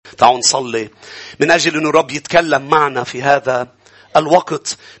تعالوا نصلي من أجل أنه رب يتكلم معنا في هذا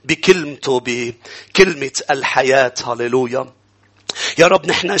الوقت بكلمته، بكلمة الحياة. هاليلويا. يا رب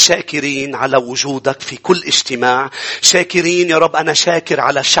نحن شاكرين على وجودك في كل اجتماع. شاكرين يا رب، أنا شاكر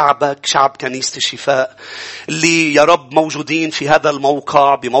على شعبك، شعب كنيسة الشفاء اللي يا رب موجودين في هذا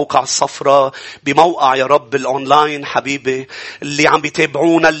الموقع، بموقع الصفرة، بموقع يا رب الأونلاين حبيبي، اللي عم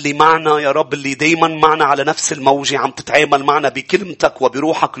بيتابعونا، اللي معنا يا رب، اللي دايما معنا على نفس الموجة، عم تتعامل معنا بكلمتك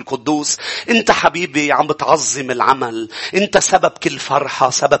وبروحك القدوس. انت حبيبي عم بتعظم العمل. انت سبب كل فرحة،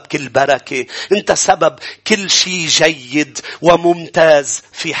 سبب كل بركة، انت سبب كل شيء جيد وممتاز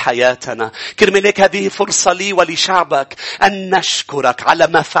في حياتنا. كرمالك هذه فرصة لي ولشعبك أن نشكرك على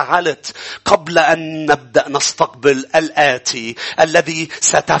ما فعلت قبل أن نبدأ نستقبل الآتي الذي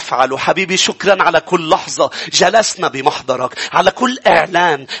ستفعله. حبيبي شكرا على كل لحظة جلسنا بمحضرك، على كل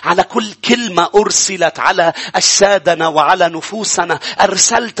إعلان، على كل كلمة أرسلت على أجسادنا وعلى نفوسنا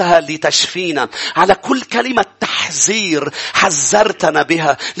أرسلتها لتشفينا، على كل كلمة تحذير حذرتنا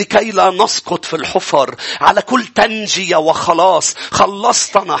بها لكي لا نسقط في الحفر، على كل تنجية وخلاص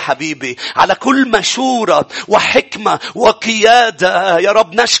خلصتنا حبيبي، على كل مشورة وحكمة وقيادة. يا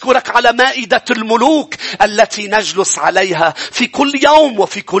رب نشكرك على مائدة الملوك التي نجلس عليها في كل يوم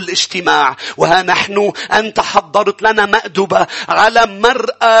وفي كل اجتماع. وها نحن أنت حضرت لنا مأدبة على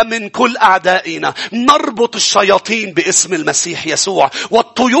مرأى من كل أعدائنا. نربط الشياطين باسم المسيح يسوع،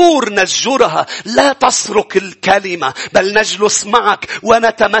 والطيور نزجرها. لا تسرق الكلمة، بل نجلس معك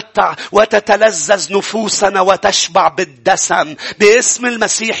ونتمتع وتتلذذ نفوسنا وتشبع بالدسم باسم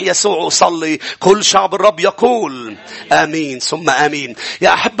المسيح يسوع. أصلي كل شعب الرب يقول آمين ثم آمين.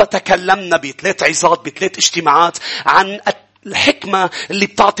 يا أحبة تكلمنا بثلاث عظات، بثلاث اجتماعات عن الحكمة اللي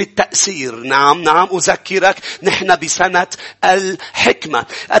بتعطي التأثير. نعم أذكرك نحن بسنة الحكمة.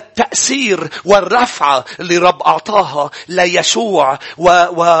 التأثير والرفعة اللي رب أعطاها ليشوع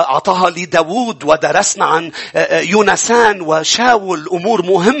وأعطاها لداود، ودرسنا عن يونسان وشاول أمور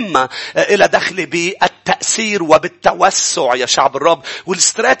مهمة إلى دخل بالتأثير وبالتوسع يا شعب الرب،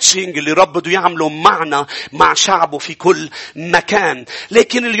 والستريتشنج اللي رب بده يعمله معنا مع شعبه في كل مكان.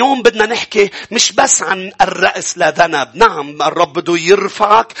 لكن اليوم بدنا نحكي مش بس عن الرأس لا ذنب. نعم الرب بده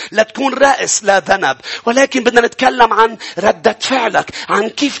يرفعك لتكون رأس لا ذنب، ولكن بدنا نتكلم عن ردة فعلك، عن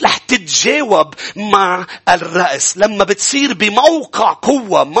كيف رح تتجاوب مع الرأس لما بتصير بموقع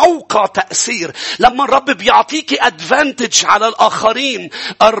قوة، موقع تأثير. لما الرب بيعطيك ادفانتج على الآخرين،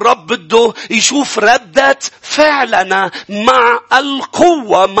 الرب بده يشوف ردة فعلنا مع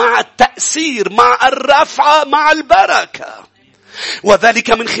القوة، مع التأثير، مع الرفعة، مع البركة.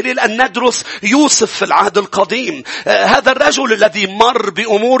 وذلك من خلال أن ندرس يوسف في العهد القديم. هذا الرجل الذي مر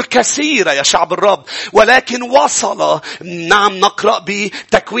بأمور كثيرة يا شعب الرب، ولكن وصل، نعم نقرأ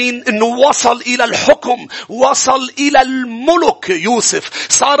بتكوين أنه وصل إلى الحكم، وصل إلى الملك. يوسف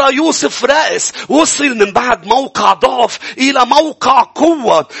صار يوسف رئيس، وصل من بعد موقع ضعف إلى موقع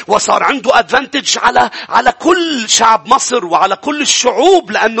قوة، وصار عنده أدفانتج على كل شعب مصر وعلى كل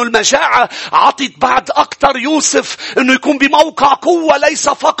الشعوب، لأنه المجاعة عطت بعد أكتر يوسف أنه يكون بموقع قوة، ليس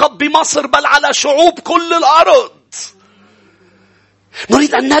فقط بمصر بل على شعوب كل الأرض.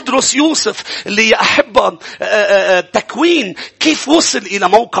 نريد أن ندرس يوسف اللي أحب تكوين كيف وصل إلى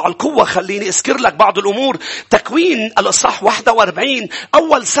موقع القوة. خليني أذكر لك بعض الأمور. تكوين الإصحاح 41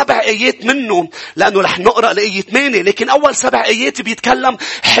 أول 7 آيات منه، لأنه رح نقرأ لآية 8، لكن أول 7 آيات بيتكلم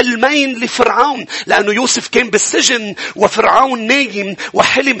حلمين لفرعون، لأنه يوسف كان بالسجن وفرعون نايم،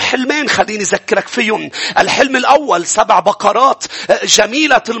 وحلم حلمين خليني أذكرك فيهم. الحلم الأول 7 بقرات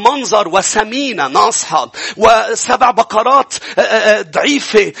جميلة المنظر وسمينة ناصحة، و7 بقرات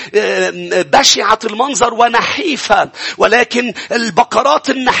ضعيفة بشعة المنظر ونحيفة، ولكن البقرات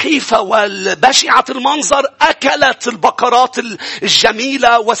النحيفة والبشعة المنظر أكلت البقرات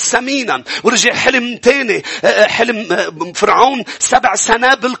الجميلة والسمينة. ورجع حلم تاني، حلم فرعون 7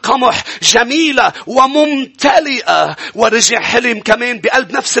 سنابل قمح جميلة وممتلئة، ورجع حلم كمان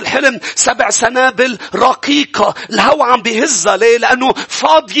بقلب نفس الحلم 7 سنابل رقيقة الهواء عم بيهزها. ليه؟ لأنه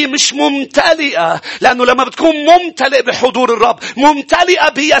فاضية مش ممتلئة. لأنه لما بتكون ممتلئ بحضور الرب، ممتلئة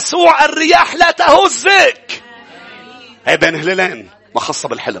بيسوع، الرياح لا تهزك. هي بين هلالين ما خاصة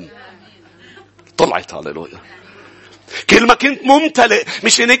بالحلم طلعت. هاليلويا. كل ما كنت ممتلئ،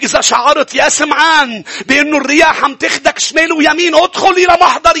 مش هيك إذا شعرت يا سمعان بأنه الرياح عم تاخدك شمال ويمين، ادخل إلى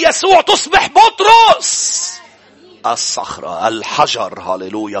محضر يسوع تصبح بطرس الصخرة، الحجر.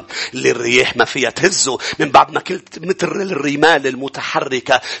 هاليلويا. اللي الرياح ما فيها تهزه. من بعد ما كنت مثل الرمال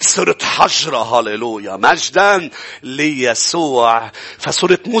المتحركة صرت حجرة. هاليلويا. مجدا ليسوع.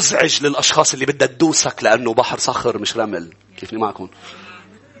 فصرت مزعج للأشخاص اللي بدها تدوسك، لأنه بحر صخر مش رمل. كيفني معكم؟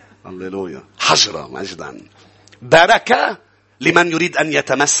 هاليلويا. حجرة. مجدا. بركة لمن يريد أن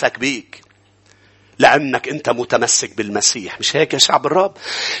يتمسك بيك، لأنك أنت متمسك بالمسيح. مش هيك يا شعب الرب؟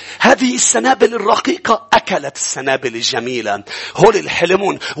 هذه السنابل الرقيقة أكلت السنابل الجميلة. هول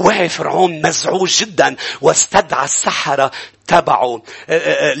الحلمون. وعي فرعون مزعوج جدا واستدعى السحرة تبعه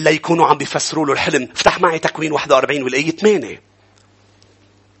ليكونوا عم بيفسروا له الحلم. افتح معي تكوين 41 والآية 8.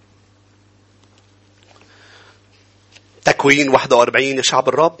 تكوين 41 يا شعب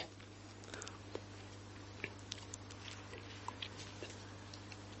الرب.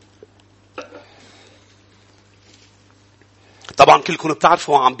 طبعا كلكم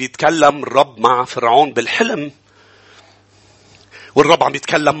بتعرفوا عم بيتكلم الرب مع فرعون بالحلم، والرب عم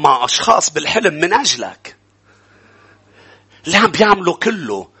بيتكلم مع أشخاص بالحلم من أجلك. اللي عم بيعمله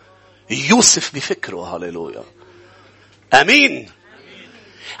كله يوسف بفكره. هاليلويا أمين.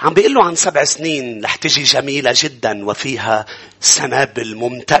 عم بيقول له عن 7 سنين رح تجي جميلة جدا وفيها سنابل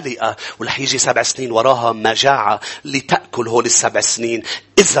ممتلئة، ورح يجي 7 سنين وراها مجاعة لتأكل هول 7 سنين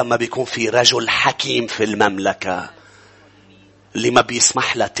إذا ما بيكون في رجل حكيم في المملكة اللي ما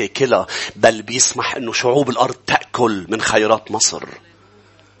بيسمح لها تاكلها، بل بيسمح انه شعوب الارض تأكل من خيرات مصر.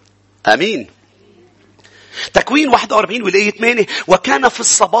 امين. تكوين 41 والآية 8. وكان في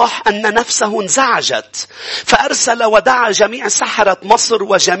الصباح أن نفسه انزعجت، فأرسل ودعا جميع سحرة مصر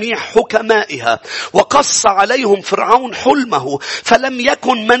وجميع حكمائها، وقص عليهم فرعون حلمه، فلم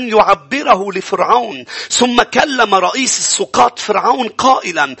يكن من يعبره لفرعون. ثم كلم رئيس السقاط فرعون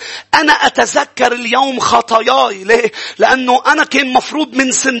قائلا: أنا أتذكر اليوم خطاياي. ليه؟ لأنه أنا كان مفروض من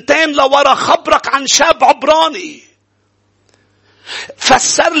 2 لورا خبرك عن شاب عبراني،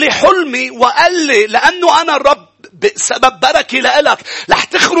 فسر لي حلمي وقال لي لأنه أنا الرب بسبب بركة لك رح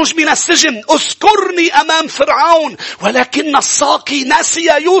تخرج من السجن. اذكرني أمام فرعون. ولكن الساقي نسي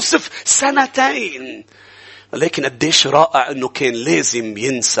يوسف 2. لكن قديش رائع انه كان لازم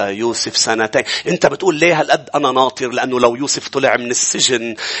ينسى يوسف 2. انت بتقول ليه هالقد انا ناطر؟ لانه لو يوسف طلع من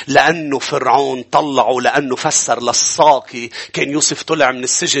السجن لانه فرعون طلعه، لانه فسر للساقي، كان يوسف طلع من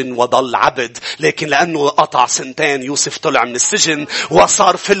السجن وضل عبد. لكن لانه قطع 2 يوسف طلع من السجن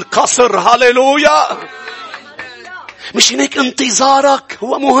وصار في القصر. هاليلويا. مش هيك انتظارك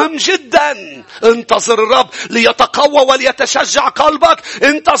هو مهم جدا. انتظر الرب ليتقوى وليتشجع قلبك.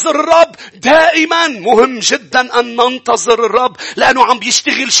 انتظر الرب دائما. مهم جدا أن ننتظر الرب لأنه عم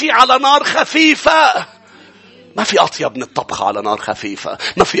بيشتغل شيء على نار خفيفة. ما في أطيب من الطبخ على نار خفيفة.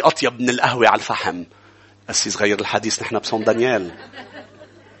 ما في أطيب من القهوة على الفحم. أسيس غير الحديث، نحن بصوم دانيال.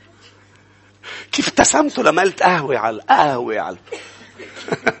 كيف ابتسمتوا لما قلت قهوة على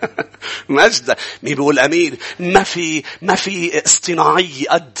مجد. مين بيقول امين؟ ما في اصطناعي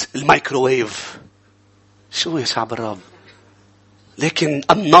قد الميكروويف. شو يا شعب الرب؟ لكن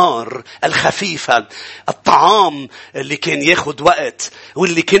النار الخفيفة، الطعام اللي كان ياخد وقت،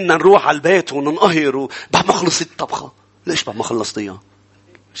 واللي كنا نروح على البيت وننقهر بعد ما خلصت الطبخة. ليش بعد ما خلصتيها؟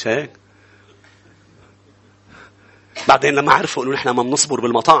 مش هيك؟ بعدين لما عرفوا انه نحن ما بنصبر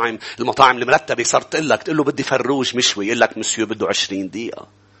بالمطاعم، المطاعم المرتبة صارت تقول له بدي فروج مشوي، يقول لك مسيو بده 20 دقيقة،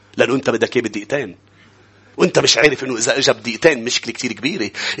 لانه انت بدك ايه بدقيقتين، وانت مش عارف انه اذا اجى بدقيقتين مشكلة كتير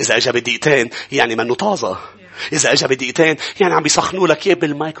كبيرة. اذا اجى بدقيقتين يعني منه طازة. اذا اجى بدقيقتين يعني عم بيسخنوا لك ايه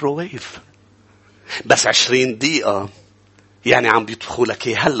بالمايكروويف. بس 20 دقيقة يعني عم بيطبخوا لك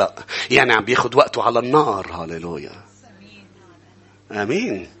ايه هلا، يعني عم بياخد وقته على النار. هاليلويا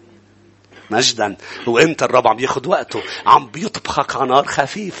امين. مجدا. وانت الرب عم ياخد وقته، عم بيطبخك على نار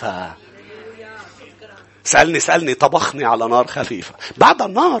خفيفة. سألني طبخني على نار خفيفة بعد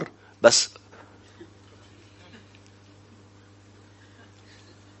النار بس.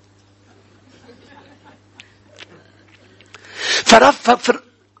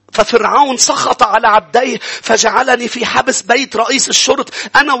 ففرعون سخط على عبديه فجعلني في حبس بيت رئيس الشرط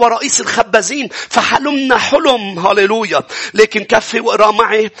أنا ورئيس الخبازين، فحلمنا حلم. هاليلويا. لكن كفي وقرأ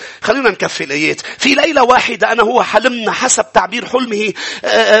معي. خلينا نكفي الآيات. في ليلة واحدة أنا هو حلمنا حسب تعبير حلمه،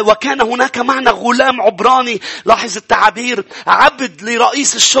 وكان هناك معنا غلام عبراني. لاحظ التعبير، عبد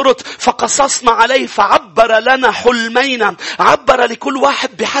لرئيس الشرط، فقصصنا عليه فعبر لنا حلمينا. عبر لكل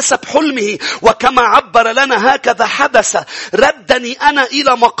واحد بحسب حلمه، وكما عبر لنا هكذا حدث. ردني أنا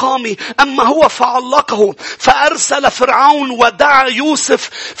إلى مقامي، أما هو فعلقه. فأرسل فرعون ودعا يوسف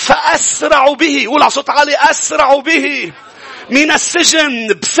فأسرعوا به. قول على صوت عالي، أسرعوا به من السجن.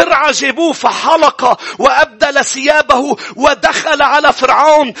 بسرعة جابوه فحلق وأبدل ثيابه ودخل على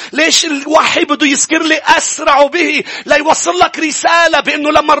فرعون. ليش الوحي بده يذكر لي أسرعوا به؟ ليوصل لك رسالة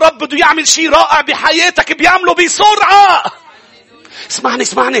بأنه لما الرب بده يعمل شيء رائع بحياتك بيعمله بسرعة.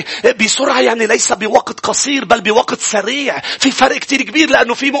 اسمعني بسرعة، يعني ليس بوقت قصير بل بوقت سريع. في فرق كتير كبير،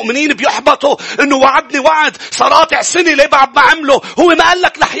 لأنه في مؤمنين بيحبطوا إنه وعدني وعد صار قاطع سنة ليه بعد ما عمله. هو ما قال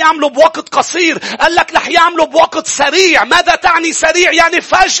لك رح يعمله بوقت قصير، قال لك رح يعمله بوقت سريع. ماذا تعني سريع؟ يعني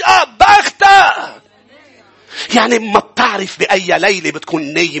فجأة بغتة. يعني ما بتعرف بأي ليلة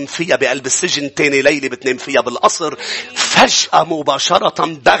بتكون نايم فيها بقلب السجن، تاني ليلة بتنام فيها بالقصر. فجأة مباشرة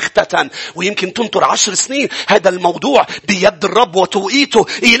بغتة، ويمكن تنطر 10 سنين. هذا الموضوع بيد الرب وتوقيته.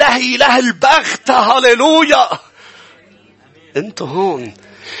 إلهي إله البغتة. هاليلويا. انت هون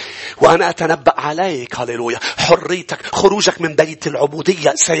وأنا أتنبأ عليك. هاليلويا. حريتك، خروجك من بيت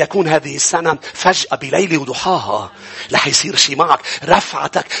العبودية سيكون هذه السنة فجأة بليل وضحاها. رح يصير شيء معك.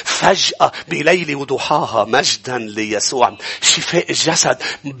 رفعتك فجأة بليل وضحاها. مجدا ليسوع. شفاء الجسد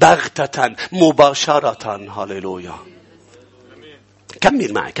بغتة مباشرة. هاليلويا.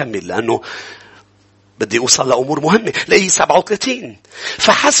 كمل معي، كمل، لأنه بدي أوصل لأمور مهمة. لأي 37.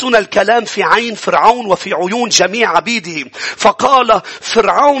 فحسن الكلام في عين فرعون وفي عيون جميع عبيده. فقال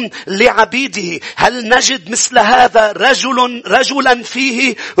فرعون لعبيده: هل نجد مثل هذا رجلا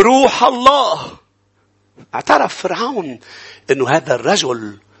فيه روح الله؟ اعترف فرعون أنه هذا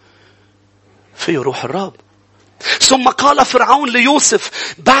الرجل فيه روح الرب. ثم قال فرعون ليوسف: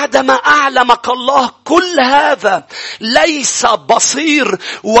 بعدما أعلمك الله كل هذا، ليس بصير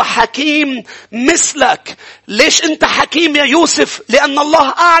وحكيم مثلك. ليش أنت حكيم يا يوسف؟ لأن الله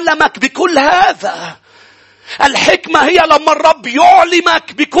أعلمك بكل هذا. الحكمة هي لما الرب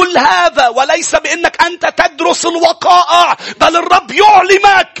يعلمك بكل هذا، وليس بأنك أنت تدرس الوقائع، بل الرب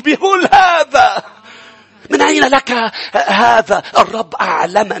يعلمك بكل هذا. من أين لك هذا؟ الرب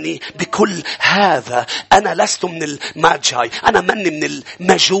أعلمني بكل هذا. أنا لست من الماجاي، أنا مني من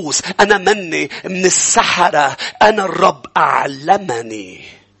المجوس، أنا مني من السحرة. أنا الرب أعلمني.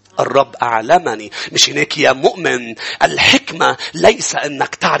 الرب أعلمني. مش هناك يا مؤمن، الحكمة ليس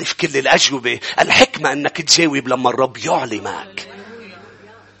أنك تعرف كل الأجوبة، الحكمة أنك تجاوب لما الرب يعلمك.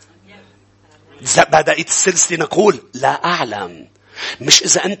 بدأت السلسلة نقول لا أعلم. مش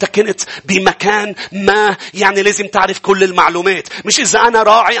إذا أنت كنت بمكان ما يعني لازم تعرف كل المعلومات. مش إذا أنا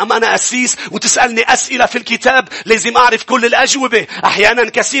راعي أم أنا أسيس وتسألني أسئلة في الكتاب لازم أعرف كل الأجوبة. أحيانا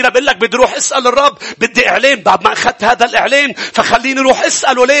كثيرة بقول لك بدي روح أسأل الرب، بدي إعلان. بعد ما أخذت هذا الإعلان فخليني روح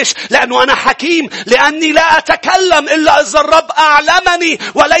أسأله. ليش؟ لأنه أنا حكيم، لأني لا أتكلم إلا إذا الرب أعلمني،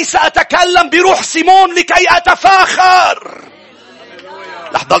 وليس أتكلم بروح سيمون لكي أتفاخر.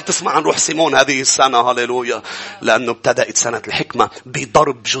 رح ضل تسمع عن روح سيمون هذه السنة. هاليلويا. لأنه ابتدأت سنة الحكمة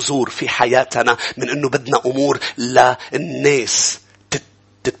بضرب جذور في حياتنا، من أنه بدنا أمور للناس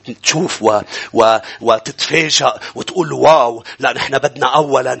تشوف وتتفاجأ وتقول واو. لا، نحن بدنا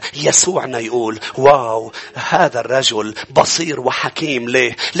أولا يسوعنا يقول واو هذا الرجل بصير وحكيم.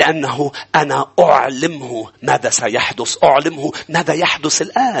 ليه؟ لأنه أنا أعلمه ماذا سيحدث، أعلمه ماذا يحدث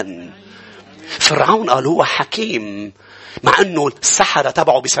الآن. فرعون قال هو حكيم، مع أنه السحرة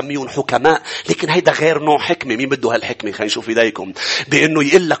تبعه بيسميون حكماء، لكن هيدا غير نوع حكمة. مين بده هالحكمة؟ خلينا نشوف إيديكم. بأنه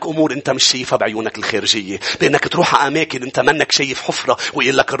يقول لك أمور أنت مش شايفها بعيونك الخارجية، بأنك تروح على أماكن أنت منك شايف حفرة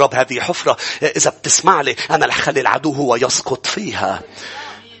ويقول لك الرب هذه حفرة، إذا بتسمع لي أنا رح خلي العدو هو يسقط فيها.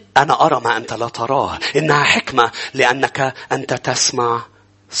 أنا أرى ما أنت لا تراه. إنها حكمة لأنك أنت تسمع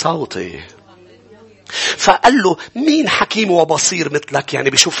صوتي. فقال له مين حكيم وبصير مثلك؟ يعني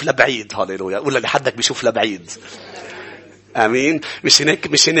بيشوف لبعيد. هاليلويا. ولا لحدك بيشوف لبعيد. امين. مش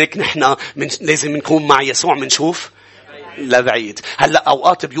هيك نحن لازم نكون مع يسوع منشوف لبعيد. هلا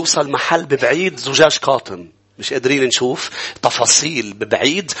اوقات بيوصل محل ببعيد زجاج قاطن، مش قادرين نشوف تفاصيل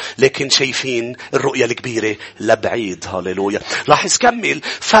ببعيد، لكن شايفين الرؤية الكبيرة لبعيد. هاليلويا. لاحظ كمل.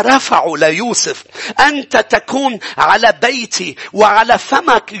 فرفعوا ليوسف: أنت تكون على بيتي وعلى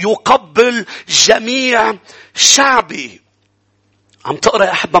فمك يقبل جميع شعبي. عم تقرأ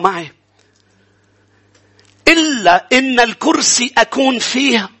يا أحبة معي؟ إلا إن الكرسي أكون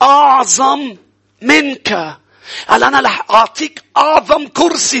فيه أعظم منك. قال أنا رح أعطيك أعظم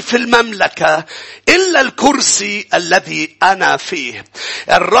كرسي في المملكة إلا الكرسي الذي أنا فيه.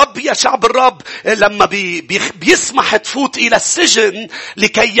 الرب يا شعب الرب لما بيسمح تفوت إلى السجن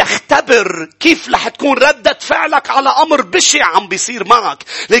لكي يختبر كيف رح تكون ردة فعلك على أمر بشع عم بيصير معك،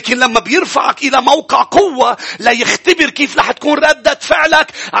 لكن لما بيرفعك إلى موقع قوة لا يختبر كيف رح تكون ردة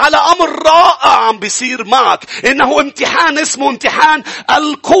فعلك على أمر رائع عم بيصير معك. إنه امتحان اسمه امتحان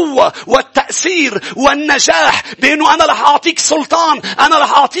القوة والتأثير والنجاح، بأنه أنا رح أعطيك سلطان، أنا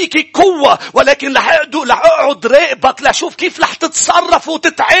رح أعطيك قوة، ولكن رح أقعد راقبك لأشوف كيف رح تتصرف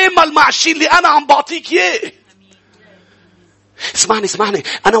وتتعامل مع الشيء اللي أنا عم بعطيك إياه. اسمعني.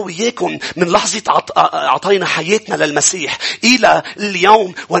 أنا وياكم من لحظة أعطينا حياتنا للمسيح إلى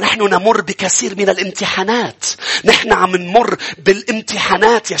اليوم ونحن نمر بكثير من الامتحانات. نحن عم نمر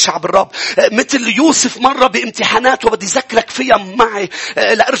بالامتحانات يا شعب الرب. مثل يوسف مر بامتحانات، وبدي ذكرك فيها معي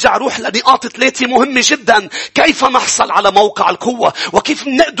لأرجع أروح لنقاط 3 مهمة جدا. كيف نحصل على موقع القوة، وكيف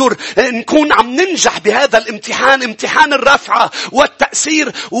نقدر نكون عم ننجح بهذا الامتحان، امتحان الرفعة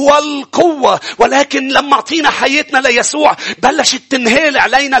والتأثير والقوة. ولكن لما أعطينا حياتنا ليسوع بلشت تنهال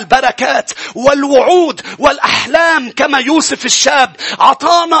علينا البركات والوعود والأحلام. كما يوسف الشاب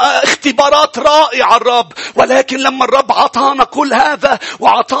عطانا اختبارات رائعة الرب، ولكن لما الرب عطانا كل هذا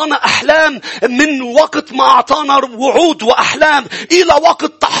وعطانا أحلام، من وقت ما عطانا وعود وأحلام إلى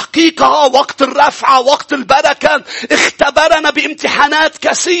وقت تحقيقها، وقت الرفعة، وقت البركة، اختبرنا بامتحانات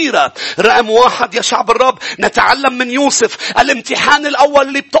كثيرة. رقم 1 يا شعب الرب نتعلم من يوسف. الامتحان الأول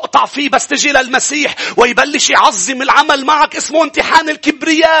اللي بتقطع فيه بس تجي للمسيح ويبلش يعظم العمل معك اسمه امتحان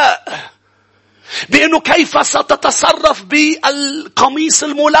الكبرياء. بأنه كيف ستتصرف بالقميص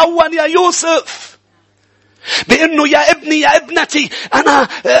الملون يا يوسف. بأنه يا ابني يا ابنتي أنا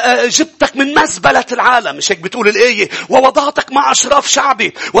جبتك من مزبلة العالم، مش هيك بتقول الآية؟ ووضعتك مع أشراف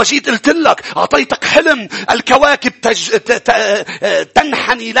شعبي، وجيت قلت لك أعطيتك حلم الكواكب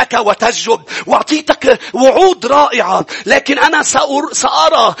تنحني لك وتسجد، وأعطيتك وعود رائعة. لكن أنا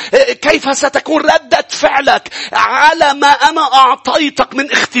سأرى كيف ستكون ردة فعلك على ما أنا أعطيتك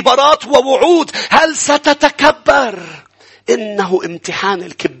من اختبارات ووعود. هل ستتكبر؟ إنه امتحان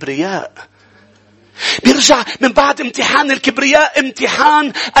الكبرياء. بيرجع من بعد امتحان الكبرياء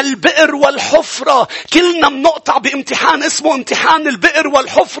امتحان البئر والحفرة. كلنا بنقطع بامتحان اسمه امتحان البئر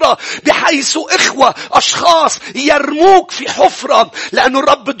والحفرة، بحيث إخوة أشخاص يرموك في حفرة، لأنه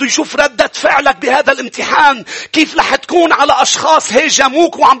الرب بده يشوف ردة فعلك بهذا الامتحان. كيف رح تكون على أشخاص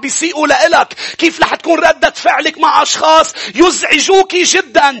هاجموك وعم بيسيئوا لإلك؟ كيف رح تكون ردة فعلك مع أشخاص يزعجوك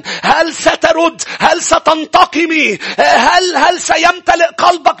جدا؟ هل سترد؟ هل ستنتقمي؟ هل سيمتلئ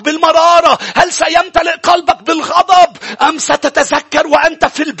قلبك بالمرارة؟ هل سيمتلئ قلبك بالغضب؟ أم ستتذكر وأنت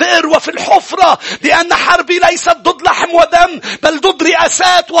في البئر وفي الحفرة بأن حربي ليست ضد لحم ودم، بل ضد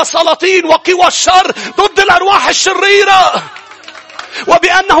رئاسات وسلاطين وقوى الشر، ضد الأرواح الشريرة،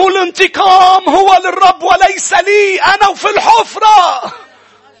 وبأنه الانتقام هو للرب وليس لي أنا. وفي الحفرة،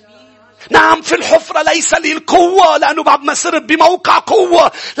 نعم في الحفرة ليس لي القوة، لأنه بعد ما صرت بموقع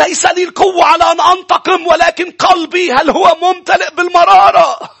قوة ليس لي القوة على أن أنتقم، ولكن قلبي هل هو ممتلئ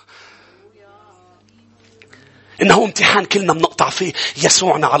بالمرارة؟ إنه امتحان كلنا بنقطع فيه.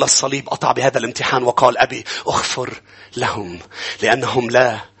 يسوعنا على الصليب قطع بهذا الامتحان وقال أبي اغفر لهم لأنهم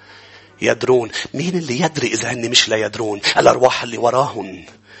لا يدرون. مين اللي يدري إذا هن مش لا يدرون؟ الأرواح اللي وراهن.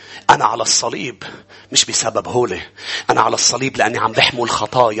 أنا على الصليب مش بسبب هوله، أنا على الصليب لأني عم بحمل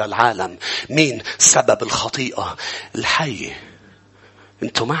خطايا العالم. مين سبب الخطيئة؟ الحية.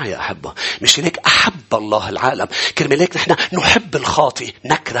 انتوا معي يا أحبة؟ مش هيك أحب الله العالم كرمال هيك نحن نحب الخاطئ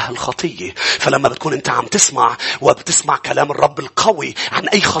نكره الخطية. فلما بتكون انت عم تسمع وبتسمع كلام الرب القوي عن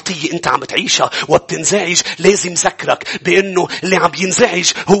أي خطية انت عم تعيشها وبتنزعج، لازم ذكرك بأنه اللي عم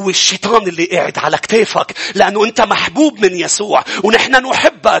ينزعج هو الشيطان اللي قاعد على كتافك، لأنه انت محبوب من يسوع ونحن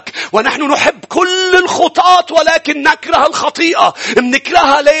نحبك، ونحن نحب كل الخطاة ولكن نكره الخطيئة.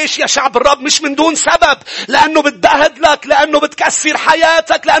 بنكرهها ليش يا شعب الرب؟ مش من دون سبب، لأنه بتبهدلك، لأنه بتكسر حياتك،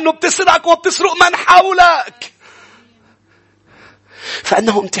 لأنه بتسرق وبتسرق من حولك.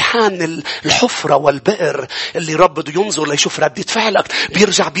 فأنه امتحان الحفرة والبئر اللي رب بده ينظر ليشوف ردة فعلك.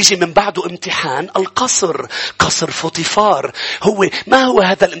 بيجي من بعده امتحان القصر، قصر فوطيفار. ما هو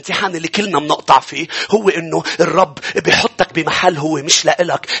هذا الامتحان اللي كلنا بنقطع فيه؟ هو انه الرب بيحطك بمحل هو مش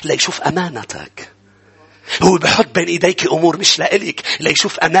لإلك ليشوف أمانتك. هو بحط بين ايديك امور مش لإلك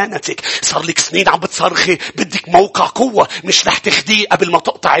ليشوف امانتك. صار لك سنين عم بتصرخي بدك موقع قوة، مش رح تخديه قبل ما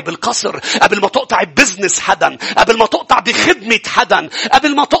تقطعي بالقصر، قبل ما تقطعي ببزنس حدا، قبل ما تقطع بخدمة حدا،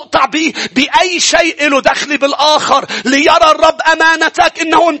 قبل ما تقطع بأي شيء له دخل بالآخر. ليرى الرب أمانتك.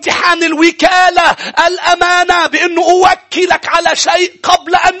 إنه امتحان الوكالة، الأمانة، بأنه أوكلك على شيء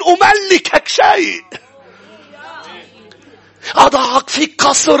قبل أن أملكك شيء. أضعك في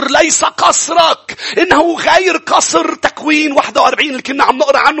قصر ليس قصرك. إنه غير قصر تكوين 41 اللي كنا عم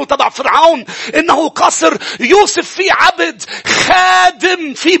نقرأ عنه تبع فرعون. إنه قصر يوسف في عبد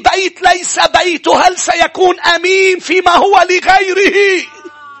خادم في بيت ليس بيته. هل سيكون أمين فيما هو لغيره؟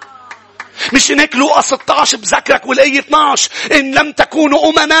 مش هيك لوقا 16 بذكرك والآية 12 إن لم تكونوا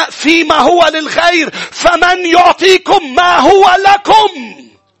أمناء فيما هو للغير فمن يعطيكم ما هو لكم؟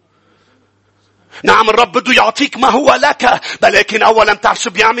 نعم الرب بده يعطيك ما هو لك، ولكن أولا تعرف شو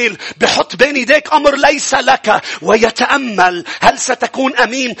بيعمل؟ بحط بين يديك أمر ليس لك ويتأمل هل ستكون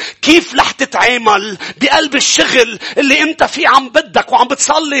أمين. كيف رح تتعامل بقلب الشغل اللي انت فيه عم بدك وعم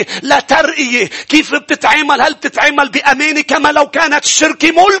بتصلي لا ترقية؟ كيف بتتعامل؟ هل بتتعامل بأمانة كما لو كانت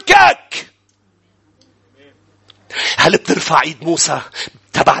الشركة ملكك؟ هل بترفع ايد موسى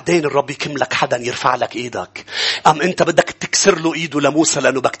بعدين الرب يكملك حدا يرفع لك ايدك؟ ام انت بدك تكسر له ايده لموسى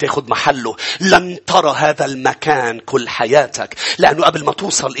لانه بدك تاخد محله؟ لن ترى هذا المكان كل حياتك، لانه قبل ما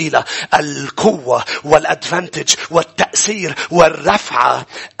توصل الى القوة والادفانتج والتأثير والرفعة،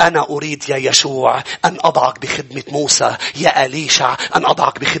 انا اريد يا يشوع ان اضعك بخدمة موسى، يا اليشع ان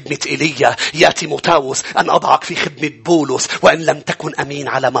اضعك بخدمة ايليا، يا تيموثاوس ان اضعك في خدمة بولس. وان لم تكن امين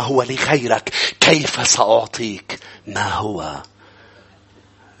على ما هو لغيرك، كيف ساعطيك ما هو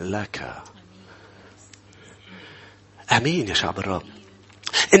لك؟ امين يا شعب الرب.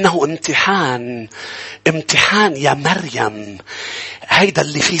 انه امتحان يا مريم. هيدا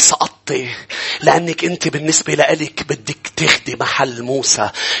اللي فيه سقطتي، لانك انت بالنسبة لإلك بدك تاخدي محل موسى.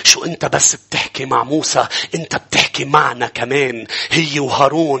 شو انت بس بتحكي مع موسى، انت بتحكي معنا كمان. هي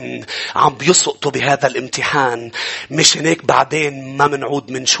وهارون عم بيسقطوا بهذا الامتحان. مش هناك بعدين ما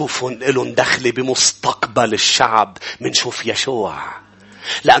منعود منشوفهم لهم دخل بمستقبل الشعب، منشوف يشوع،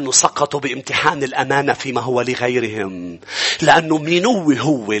 لأنه سقطوا بامتحان الأمانة فيما هو لغيرهم. لأنه مين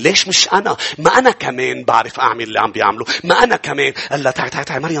هو؟ ليش مش أنا؟ ما أنا كمان بعرف أعمل اللي عم بيعملوا. ما أنا كمان. قال لا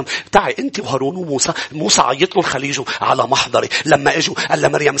تعي مريم، تعي أنت وهارون وموسى. موسى عيط لهم خليجوا على محضري. لما اجوا قال لا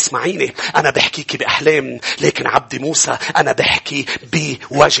مريم اسمعيني، أنا بحكيك بأحلام، لكن عبدي موسى أنا بحكي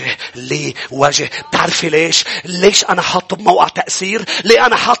بوجه لوجه. بتعرفي ليش أنا حاطه بموقع تأثير؟ ليه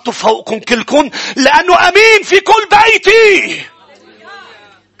أنا حاطه فوقكم كلكم؟ لأنه أمين في كل بيتي،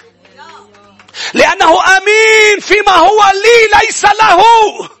 لأنه أمين فيما هو لي ليس له.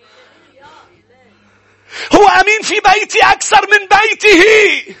 هو أمين في بيتي أكثر من بيته.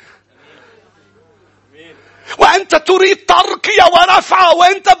 وأنت تريد ترقية ورفعة،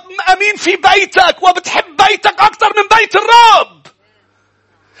 وأنت أمين في بيتك وبتحب بيتك أكثر من بيت الرب،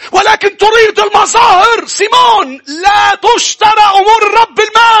 ولكن تريد المظاهر. سيمون، لا تشترى أمور الرب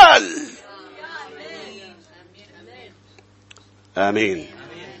بالمال. آمين.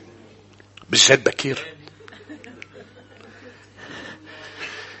 بالجد بكير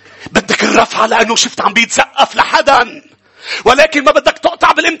بدك الرفعة لأنه شفت عم بيتسقف لحدا، ولكن ما بدك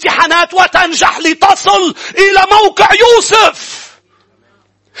تقطع بالامتحانات وتنجح لتصل إلى موقع يوسف.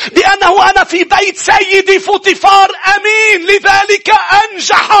 لأنه أنا في بيت سيدي فوتيفار أمين، لذلك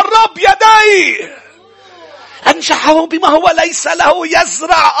أنجح الرب يدي. أنجحه بما هو ليس له.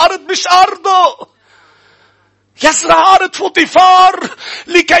 يزرع أرض مش أرضه، يزرع أرض فوتيفار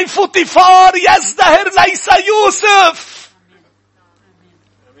لكي فوتيفار يزدهر، ليس يوسف.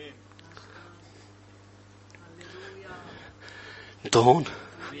 انتوا هون؟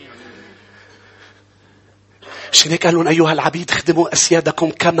 شنك قالون أيها العبيد خدموا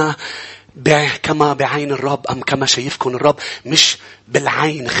أسيادكم كما بعين الرب، أم كما شايفكم الرب. مش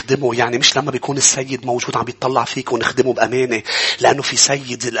بالعين خدموا، يعني مش لما بيكون السيد موجود عم بيطلع فيك ونخدمه بأمانة، لأنه في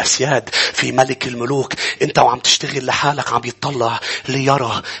سيد الأسياد، في ملك الملوك. انت وعم تشتغل لحالك عم بيطلع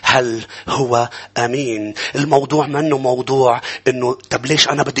ليرى هل هو أمين. الموضوع منه موضوع انه طب ليش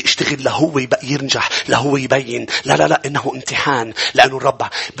انا بدي اشتغل لهو ينجح، لهو يبين. لا، انه امتحان، لأنه الرب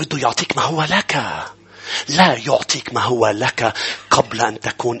بده يعطيك ما هو لك. لا يعطيك ما هو لك قبل أن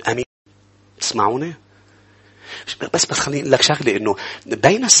تكون أمين. تسمعوني؟ بس خليني أقول لك شغلة، إنه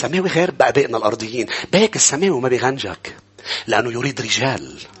بين السماوي غير بأبائنا الأرضيين. بيك السماوي ما بيغنجك، لأنه يريد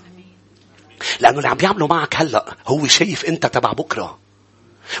رجال. لأنه اللي عم بيعملوا معك هلأ هو شايف أنت تبع بكرة.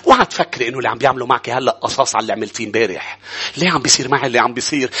 وعد تفكري إنه اللي عم بيعملوا معك هلأ قصاص على اللي عملتيه امبارح. ليه عم بيصير معي اللي عم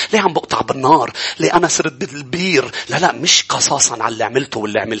بيصير؟ ليه عم بقطع بالنار؟ ليه أنا صرت بالبير؟ لا، مش قصاصا على اللي عملته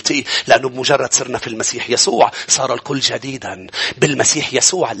واللي عملتيه، لأنه بمجرد صرنا في المسيح يسوع صار الكل جديدا. بالمسيح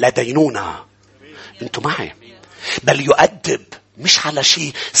يسوع لا دينونة. انتوا معي؟ بل يؤدب، مش على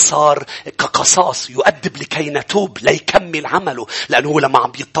شيء صار كقصاص، يؤدب لكي نتوب ليكمل عمله. لأنه هو لما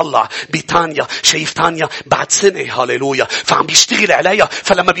عم بيطلع بتانيا شايف تانيا بعد سنة، هاليلويا، فعم بيشتغل عليها.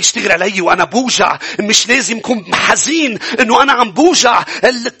 فلما بيشتغل علي وأنا بوجع، مش لازم كون حزين إنه أنا عم بوجع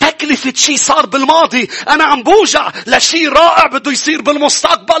تكلفة شيء صار بالماضي. أنا عم بوجع لشيء رائع بده يصير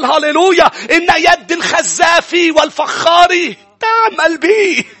بالمستقبل. هاليلويا. إن يد الخزافي والفخاري تعمل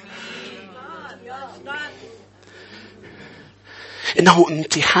بي. إنه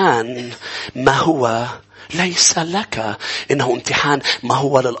امتحان ما هو ليس لك، إنه امتحان ما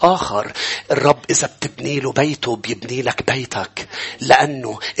هو للآخر. الرب إذا بتبني له بيته بيبني لك بيتك،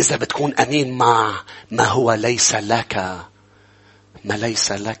 لأنه إذا بتكون أمين مع ما هو ليس لك، ما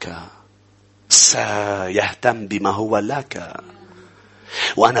ليس لك. سيهتم بما هو لك.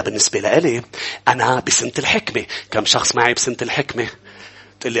 وأنا بالنسبة لي أنا بسنة الحكمة. كم شخص معي بسنة الحكمة؟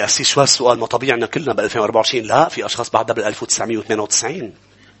 تقول لي أسيس شو هالسؤال؟ ما طبيعي أن كلنا ب2024. لا، في أشخاص بعدها بال1998.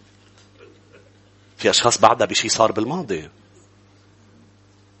 في أشخاص بعدها بشي صار بالماضي.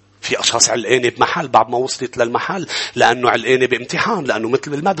 في أشخاص علقانة بمحل بعد ما وصلت للمحل، لأنه علقانة بامتحان، لأنه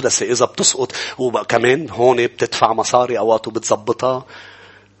مثل بالمدرسة إذا بتسقط وكمان هون بتدفع مصاري أوقات وبتزبطها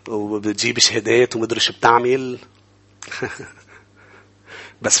وبتجيب شهادات ومدري شو بتعمل.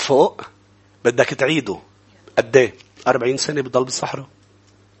 بس فوق بدك تعيده. قديه؟ 40 سنة بتضل بالصحراء.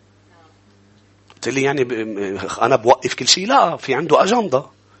 قلت لي يعني أنا بوقف كل شيء؟ لا، في عنده أجندة،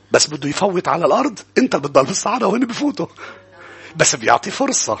 بس بده يفوت على الأرض. أنت بتضل بالصحراء وهن بفوتوا، بس بيعطي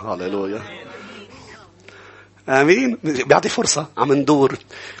فرصة. هاليلويا، آمين. بيعطي فرصة. عم ندور،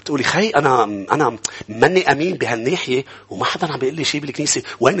 بتقولي خي أنا مني أمين بهالناحية وما حدا عم بيقول لي شيء بالكنيسة.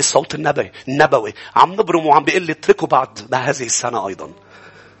 وين الصوت النبوي؟ عم نبرم وعم بيقول لي اتركوا بعد هذه السنة أيضا.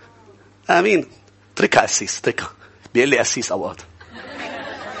 آمين. اتركها أسيس، اتركها. بيقول لي أسيس أوقات.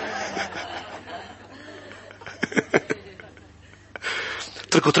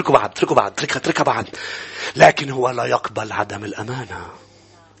 اتركوا بعد. اتركها بعد. لكن هو لا يقبل عدم الأمانة.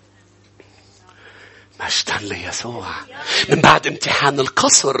 مجدا ليسوع. من بعد امتحان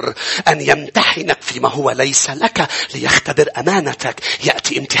القصر أن يمتحنك فيما هو ليس لك ليختبر أمانتك،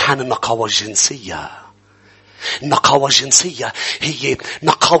 يأتي امتحان النقاوة الجنسية. النقاوة الجنسية هي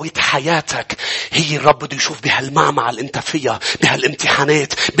نقاوة حياتك. هي الرب بده يشوف بهالمعمعة اللي انت فيها،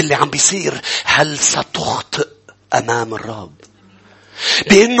 بهالامتحانات، باللي عم بيصير، هل ستخطئ أمام الرب؟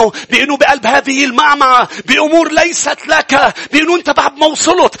 بأنه بقلب هذه المعمعة بأمور ليست لك، بأنه أنت بعد ما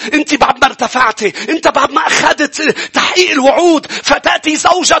وصلت، أنت بعد ما ارتفعت، أنت بعد ما أخذت تحقيق الوعود، فتأتي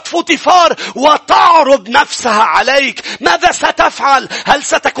زوجة فوطيفار وتعرض نفسها عليك. ماذا ستفعل؟ هل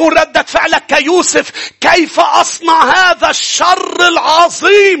ستكون ردة فعلك كيوسف؟ كيف أصنع هذا الشر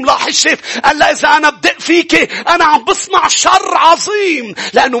العظيم؟ لاحظ شيف، قال لا، إذا أنا بدق فيك أنا عم بصنع شر عظيم،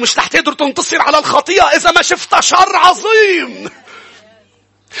 لأنه مش رح تقدر تنتصر على الخطيئة إذا ما شفت شر عظيم.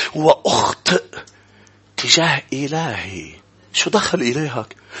 وأخطئ تجاه إلهي. شو دخل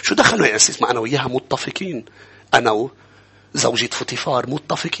إلهك؟ شو دخل يا أسيس؟ ما أنا وياها متفقين، أنا وزوجة فوطيفار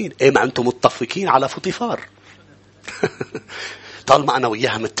متفقين. إيه، ما أنتم متفقين على فوطيفار. طالما أنا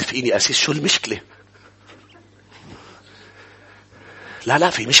وياها متفقين يا أسيس، شو المشكلة؟ لا،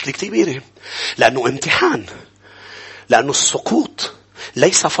 في مشكلة كبيرة، لأنه امتحان. لأنه السقوط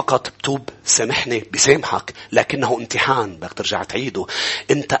ليس فقط بتوب سامحني بسامحك، لكنه امتحان بدك ترجع تعيده.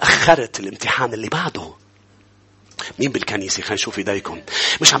 انت اخرت الامتحان اللي بعده. مين بالكنيسة؟ خلينا نشوف ايديكم.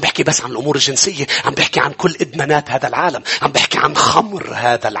 مش عم بحكي بس عن الامور الجنسية، عم بحكي عن كل ادمانات هذا العالم، عم بحكي عن خمر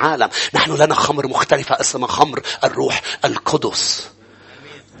هذا العالم. نحن لنا خمر مختلفة اسمها خمر الروح القدس.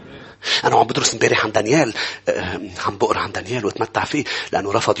 أنا عم بدرس امبارح عن دانيال، عم بقرأ عن دانيال واتمتع فيه،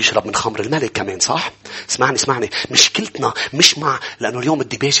 لأنه رفض يشرب من خمر الملك كمان. صح؟ اسمعني. مشكلتنا مش مع، لأنه اليوم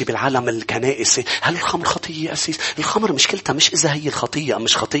الدباجة بالعالم الكنائسي، هل الخمر خطية يا أسيس؟ الخمر مشكلتها مش إذا هي الخطية أم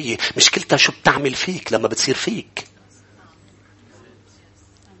مش خطية، مشكلتها شو بتعمل فيك لما بتصير فيك.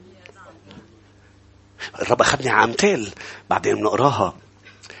 الرب أخذني على أمثال بعدين بنقراها.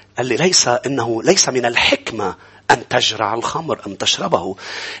 قال لي ليس من الحكمة أن تجرع الخمر أم تشربه،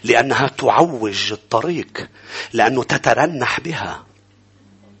 لأنها تعوج الطريق، لأنه تترنح بها.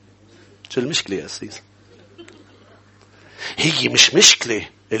 شو المشكلة يا أسيس؟ هي مش مشكلة.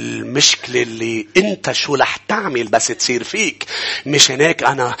 المشكلة اللي أنت شو رح تعمل بس تصير فيك. مش هناك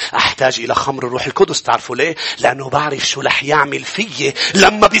أنا أحتاج إلى خمر الروح القدس. تعرفوا ليه؟ لأنه بعرف شو رح يعمل فيي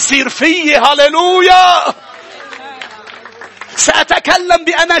لما بيصير فيي. هاليلويا. سأتكلم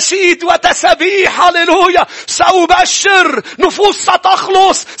بأناشيد وتسبيح. هاليلويا. سأبشر نفوس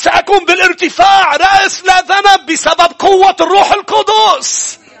ستخلص. سأكون بالارتفاع رأس لا ذنب بسبب قوة الروح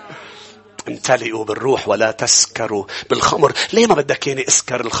القدس. امتلئوا بالروح ولا تسكروا بالخمر. ليه ما بدك يعني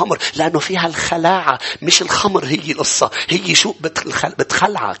اسكر الخمر؟ لأنه فيها الخلاعة. مش الخمر هي القصة، هي شو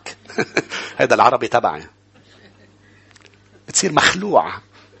بتخلعك. هذا العربي تبعي. بتصير مخلوع.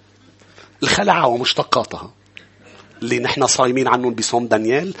 الخلاعة ومشتقاتها اللي نحن صايمين عنهم بصوم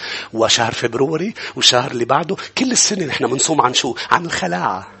دانيال وشهر فبراير وشهر اللي بعده. كل السنة نحن منصوم عن شو؟ عن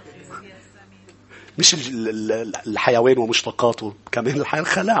الخلاعة. مش الحيوان ومشتقاته، كمان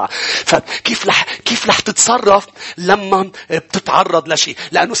الخلاعة. فكيف رح تتصرف لما بتتعرض لشيء؟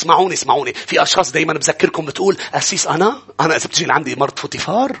 لأنه اسمعوني في أشخاص دايما بذكركم بتقول أسيس أنا إذا بتجي لعندي مرض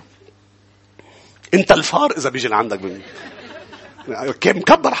فوطيفار، أنت الفار إذا بيجي لعندك كم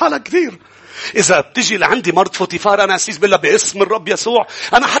مكبر حالك كثير. إذا بتجي لعندي مرض فوطيفار أنا أسيس بالله باسم الرب يسوع،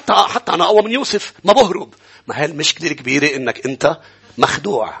 أنا حتى أنا أقوى من يوسف، ما بهرب. ما هي المشكلة الكبيرة إنك أنت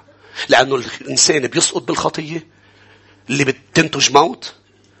مخدوع. لأنه الإنسان بيسقط بالخطية اللي بتنتج موت،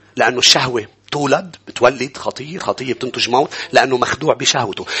 لأنه الشهوة بتولد خطية بتنتج موت، لأنه مخدوع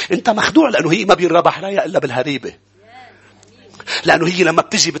بشهوته. أنت مخدوع لأنه هي ما بينربح راية إلا بالهريبة، لأنه هي لما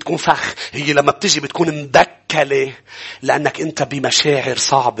بتجي بتكون فخ، هي لما بتجي بتكون مدكلة، لأنك أنت بمشاعر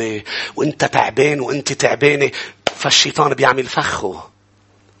صعبة وأنت تعبان وأنت تعبانة، فالشيطان بيعمل فخه.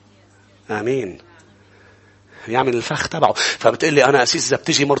 آمين. يعمل الفخ تبعه. فبتقول لي أنا أسيس إذا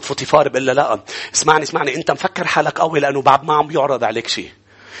بتجي مرت فوتيفار بقول له لا، اسمعني أنت مفكر حالك قوي لأنه بعد ما عم بيعرض عليك شيء.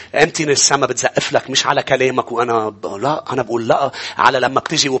 أمتى السما بتزقف لك مش على كلامك، وأنا لا، أنا بقول لا على لما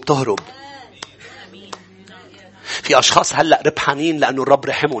بتجي وبتهرب. في أشخاص هلأ ربحانين لأنه الرب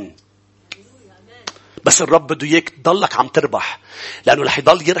رحمهم، بس الرب بده إياك تضلك عم تربح، لأنه رح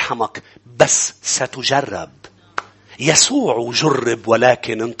يضل يرحمك، بس ستجرب. يسوع جرب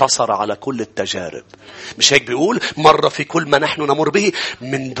ولكن انتصر على كل التجارب. مش هيك بيقول؟ مر في كل ما نحن نمر به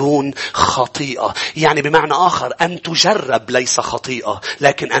من دون خطيئة. يعني بمعنى آخر أن تجرب ليس خطيئة،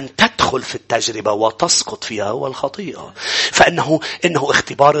 لكن أن تدخل في التجربة وتسقط فيها هو الخطيئة. فإنه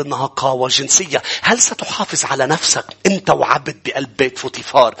اختبار النهقة والجنسية. هل ستحافظ على نفسك أنت وعبد بقلب بيت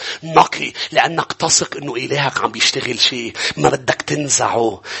فوتيفار نقي لأنك تثق أنه إلهك عم بيشتغل شيء ما بدك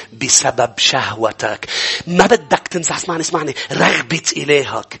تنزعه بسبب شهوتك؟ ما بدك تنزع، اسمعني، رغبة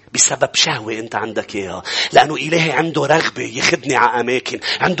إلهك بسبب شهوة أنت عندك إياها. لأنه إلهي عنده رغبة يخدني على أماكن،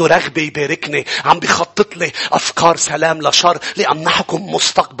 عنده رغبة يباركني، عم بيخطط لي أفكار سلام لشر لأمنحكم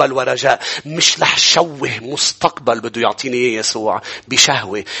مستقبل ورجاء. مش رح شوه مستقبل بده يعطيني إيه يسوع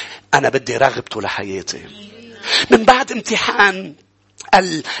بشهوة. أنا بدي رغبته لحياتي. من بعد امتحان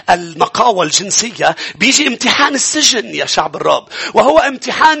النقاوة الجنسية بيجي امتحان السجن يا شعب الرب، وهو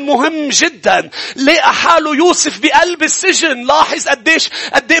امتحان مهم جدا. لقى حاله يوسف بقلب السجن. لاحظ قديش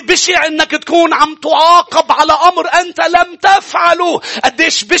بشع انك تكون عم تعاقب على امر انت لم تفعله.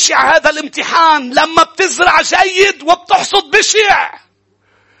 قديش بشع هذا الامتحان لما بتزرع جيد وبتحصد بشع.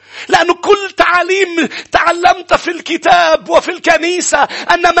 لأنه كل تعليم تعلمت في الكتاب وفي الكنيسة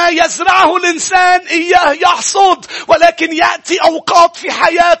أن ما يزرعه الإنسان إياه يحصد. ولكن يأتي أوقات في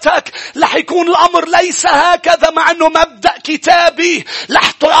حياتك رح يكون الأمر ليس هكذا، مع أنه مبدأ كتابي.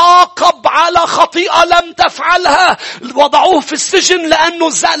 رح تعاقب على خطيئة لم تفعلها. وضعوه في السجن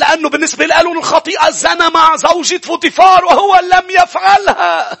لأنه بالنسبة له الخطيئة زنى مع زوجة فوتيفار وهو لم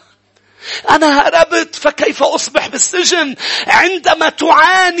يفعلها. أنا هربت، فكيف أصبح بالسجن؟ عندما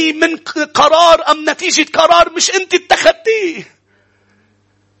تعاني من قرار أم نتيجة قرار مش أنت اتخذتيه،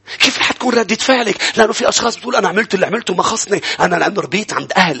 كيف رح تكون ردة فعلك؟ لأنه في أشخاص بتقول أنا عملت اللي عملته ما خصني، أنا لأنه ربيت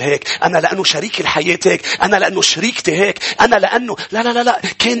عند أهل هيك، أنا لأنه شريك الحياة هيك، أنا لأنه شريكتي هيك، أنا لأنه لا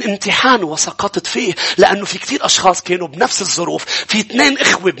كان امتحان وسقطت فيه. لأنه في كتير أشخاص كانوا بنفس الظروف، في 2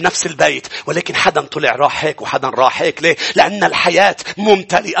 إخوة بنفس البيت، ولكن حدا طلع راح هيك وحدا راح هيك. ليه؟ لأن الحياة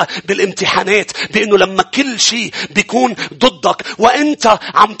ممتلئة بالامتحانات، بأنه لما كل شيء بيكون ضدك وأنت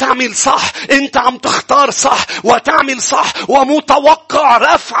عم تعمل صح، أنت عم تختار صح وتعمل صح ومتوقع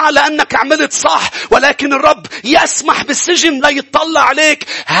رفع لأنك عملت صح، ولكن الرب يسمح بالسجن لا يطلع عليك.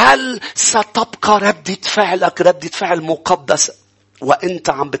 هل ستبقى ردة فعلك ردة فعل مقدس وانت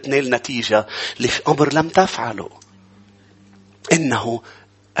عم بتنال نتيجة لأمر لم تفعله؟ إنه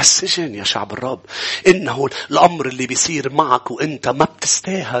السجن يا شعب الرب، إنه الأمر اللي بيصير معك وانت ما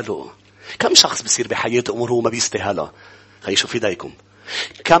بتستاهله. كم شخص بيصير بحياته أمور هو ما بيستاهلها؟ خلينا نشوف ايديكم.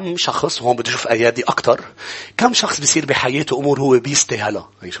 كم شخص، هون بدي اشوف ايادي اكتر، كم شخص بيصير بحياته امور هو بيستاهلها؟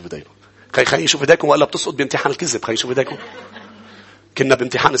 خلينا نشوف ايديكم. خلينا نشوف ايديكم. ولا بتسقط بامتحان الكذب؟ خلينا نشوف ايديكم. كنا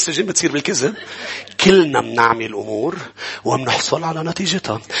بامتحان السجن بتصير بالكذب. كلنا بنعمل امور وبنحصل على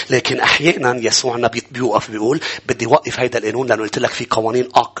نتيجتها، لكن احيانا يسوعنا بيوقف بيقول بدي اوقف هيدا القانون، لانه قلت لك في قوانين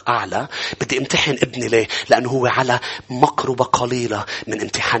اعلى. بدي امتحن ابني. ليه؟ لانه هو على مقربة قليلة من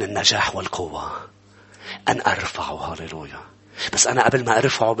امتحان النجاح والقوة ان ارفعه. هاليلويا. بس أنا قبل ما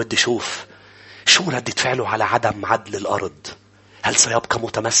أرفعه بدي شوف شو ردة فعله على عدم عدل الأرض. هل سيبقى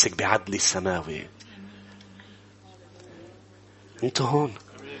متمسك بعدل السماوي؟ أنت هون.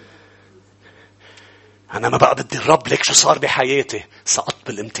 أنا ما بقى بدي الرب لك شو صار بحياتي. سقطت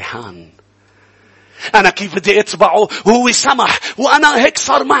بالامتحان. أنا كيف بدي أتبعه وهو سمح، وأنا هيك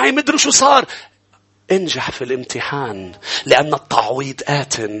صار معي مدري شو صار. انجح في الامتحان، لأن التعويض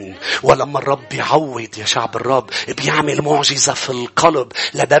آت. ولما الرب يعوض يا شعب الرب بيعمل معجزة في القلب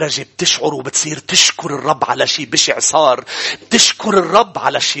لدرجة بتشعر وبتصير تشكر الرب على شيء بشع صار. تشكر الرب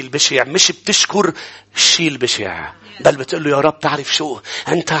على الشيء البشع، مش بتشكر الشيء البشع، بل بتقول له يا رب تعرف شو،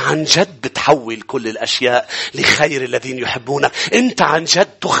 أنت عن جد بتحول كل الأشياء لخير الذين يحبونك. أنت عن جد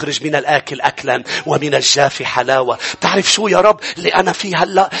تخرج من الآكل أكلا ومن الجاف حلاوة. تعرف شو يا رب اللي أنا فيه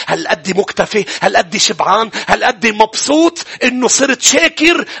هلأ؟ هل أدي مكتفي؟ هل أدي شبعان، هالقد مبسوط إنه صرت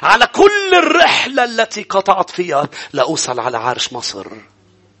شاكر على كل الرحلة التي قطعت فيها لأوصل على عرش مصر.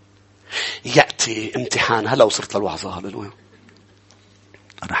 يأتي امتحان. هلا وصلت للوعظة. هللويا.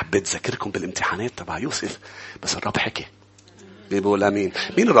 أنا حبيت أذكركم بالامتحانات تبع يوسف، بس الرب حكي. مين بيقول أمين؟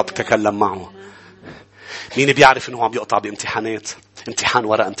 مين الرب تكلم معه؟ مين بيعرف إنه عم يقطع بامتحانات؟ امتحان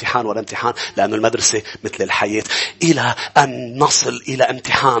وراء امتحان وراء امتحان، لأنه المدرسة مثل الحياة، إلى أن نصل إلى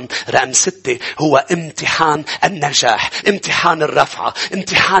امتحان رقم 6. هو امتحان النجاح، امتحان الرفعة،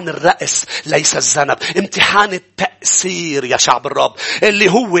 امتحان الرأس ليس الذنب، امتحان التأثير يا شعب الرب، اللي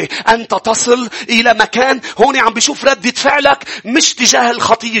هو أنت تصل إلى مكان. هون عم بيشوف ردة فعلك مش تجاه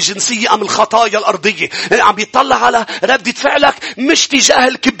الخطية الجنسية أم الخطايا الأرضية، عم بيطلع على ردة فعلك مش تجاه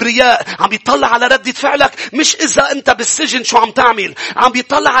الكبرياء، عم بيطلع على ردة فعلك مش إذا أنت بالسجن شو عم تعمل، عم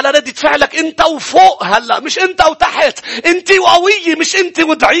بيطلع على ردة فعلك انت وفوق. هلا مش انت وتحت، انت وقوية مش انت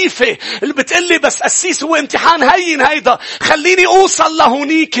وضعيفة. اللي بتقلي بس أسيس هو امتحان هين هيدا، خليني اوصل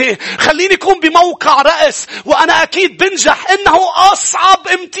لهونيك، خليني اكون بموقع رأس وانا اكيد بنجح. انه اصعب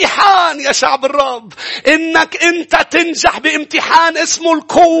امتحان يا شعب الرب انك انت تنجح بامتحان اسمه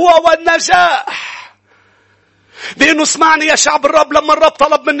القوة والنجاح. لأنه اسمعني يا شعب الرب، لما الرب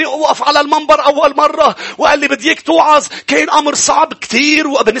طلب مني أوقف على المنبر أول مرة وقال لي بديك توعظ، كان أمر صعب كتير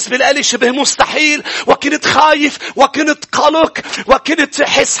وبالنسبة لي شبه مستحيل، وكنت خايف وكنت قلق وكنت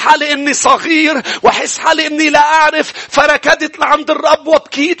حس حالي إني صغير وحس حالي إني لا أعرف. فركضت لعند الرب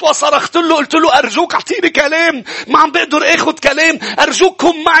وبكيت وصرخت له، قلت له أرجوك أعطيني كلام، ما عم بقدر أخذ كلام، أرجوك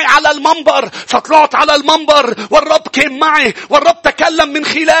كن معي على المنبر. فطلعت على المنبر والرب كان معي والرب تكلم من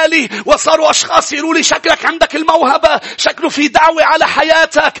خلالي، وصاروا أشخاص يقولوا لي شكلك عندك موهبة، شكله في دعوة على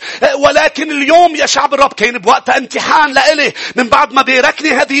حياتك. ولكن اليوم يا شعب الرب كان بوقت امتحان لإلي. من بعد ما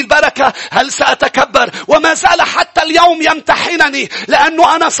بيركني هذه البركة هل سأتكبر؟ وما زال حتى اليوم يمتحنني،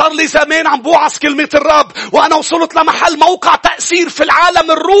 لأنه أنا صار لي زمان عم بوعظ كلمة الرب، وأنا وصلت لمحل موقع تأثير في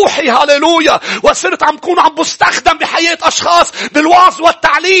العالم الروحي. هاليلويا. وصرت عم كون عم بستخدم بحياة أشخاص بالوعظ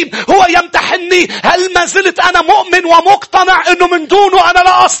والتعليم. هو يمتحني، هل ما زلت أنا مؤمن ومقتنع أنه من دونه أنا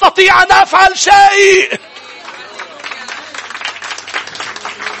لا أستطيع أن أفعل شيء؟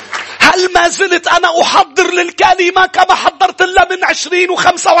 هل ما زلت أنا أحضر للكلمة كما حضرت لها من 20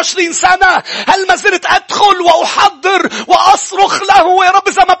 و25 سنة؟ هل ما زلت أدخل وأحضر وأصرخ له يا رب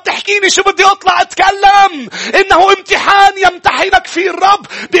إذا ما بتحكيني شو بدي أطلع أتكلم؟ إنه امتحان يمتحنك فيه الرب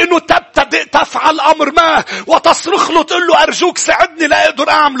بأنه تبتدئ تفعل أمر ما وتصرخ له تقول له أرجوك ساعدني لا أقدر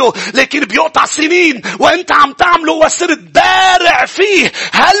أعمله، لكن بيقطع سنين وأنت عم تعمله وصرت بارع فيه.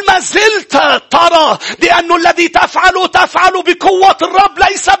 هل ما زلت ترى بأنه الذي تفعله بقوة الرب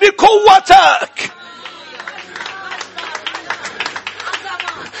ليس بقوتك؟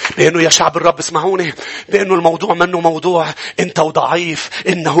 لأنه يا شعب الرب اسمعوني، لأنه الموضوع منه موضوع أنت وضعيف،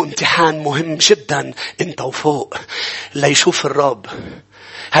 إنه امتحان مهم جدا أنت وفوق. ليشوف الرب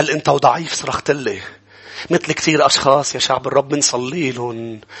هل أنت وضعيف. صرخت لي مثل كتير أشخاص يا شعب الرب بنصلي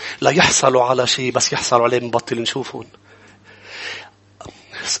لهم لا يحصلوا على شيء، بس يحصلوا عليه بنبطل نشوفهم.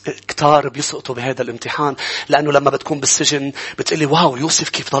 كتار بيسقطوا بهذا الامتحان، لأنه لما بتكون بالسجن بتقلي واو يوسف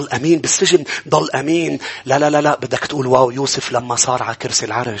كيف ضل أمين بالسجن، ضل أمين. لا لا لا لا، بدك تقول واو يوسف لما صار على كرسي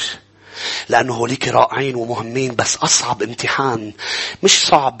العرش، لأنه هوليك رائعين ومهمين. بس أصعب امتحان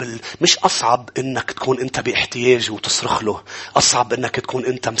مش أصعب إنك تكون أنت باحتياج وتصرخ له، أصعب إنك تكون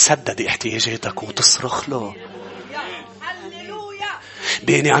أنت مسدد احتياجاتك وتصرخ له.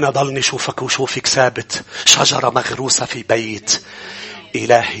 بيني أنا ضلني شوفك وشوفك ثابت، شجرة مغروسة في بيت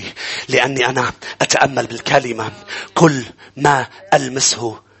إلهي، لأني أنا أتأمل بالكلمة كل ما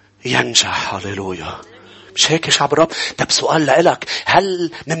ألمسه ينجح. هاليلويا. مش هيك يا شعب الرب؟ طب سؤال لإلك،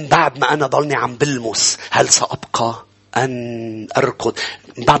 هل من بعد ما أنا ضلني عم بلمس هل سأبقى أن أركض؟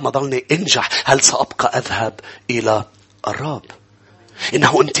 من بعد ما ضلني أنجح هل سأبقى أذهب إلى الرب؟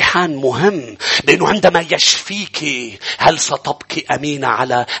 إنه امتحان مهم، لأنه عندما يشفيك هل ستبقي أمينة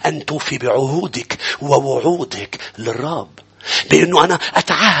على أن توفي بعهودك ووعودك للرب؟ بأنه أنا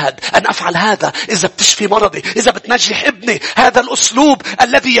أتعهد أن أفعل هذا إذا بتشفي مرضي، إذا بتنجح ابني. هذا الأسلوب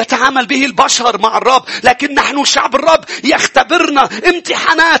الذي يتعامل به البشر مع الرب، لكن نحن شعب الرب يختبرنا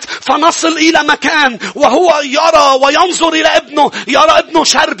امتحانات فنصل إلى مكان وهو يرى وينظر إلى ابنه، يرى ابنه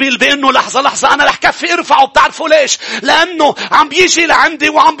شربل بأنه لحظة أنا رح كفي ارفعه. بتعرفوا ليش؟ لأنه عم بيجي لعندي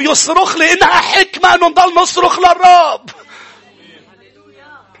وعم بيصرخ لي. إنها حكمة أنه نضل نصرخ للرب.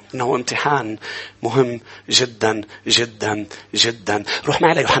 إنه امتحان مهم جدا جدا جدا. روح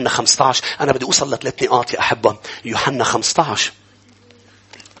معي ليوحنا 15. أنا بدي أوصل ل3 نقاط يا أحبة. يوحنا 15.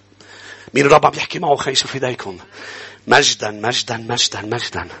 مين الرب عم يحكي معه؟ خيشوا في ايديكم. مجدا مجدا مجدا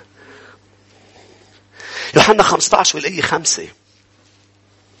مجدا. يوحنا 15 والآية 5.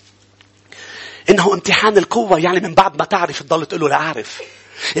 إنه امتحان القوة، يعني من بعد ما تعرف تضل تقول له لا أعرف.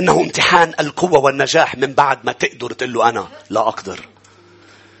 إنه امتحان القوة والنجاح، من بعد ما تقدر تقول له أنا لا أقدر.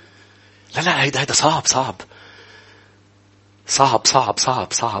 لا هيدا صعب صعب صعب صعب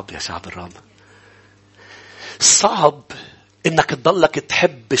صعب صعب يا شعب الرب. صعب إنك تضلك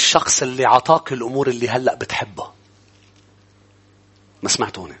تحب الشخص اللي عطاك الأمور اللي هلأ بتحبها. ما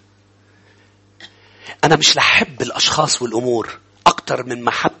سمعتوني؟ أنا مش لحب الأشخاص والأمور أكتر من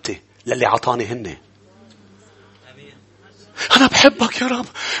محبتي للي عطاني هن. أنا بحبك يا رب،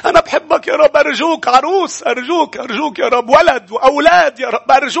 أنا بحبك يا رب، أرجوك عروس، أرجوك يا رب ولد وأولاد يا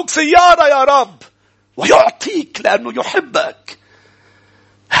رب، أرجوك سيارة يا رب، ويعطيك لأنه يحبك.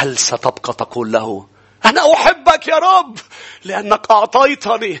 هل ستبقى تقول له أنا أحبك يا رب لأنك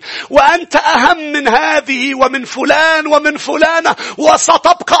أعطيتني، وأنت أهم من هذه ومن فلان ومن فلانة،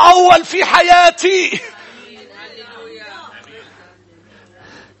 وستبقى أول في حياتي؟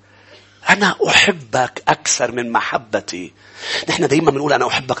 أنا أحبك أكثر من محبتي. نحن دايما بنقول أنا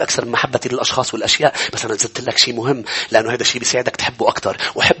أحبك أكثر من محبتي للأشخاص والأشياء، بس أنا زدت لك شيء مهم، لأنه هذا الشيء بيساعدك تحبه أكثر.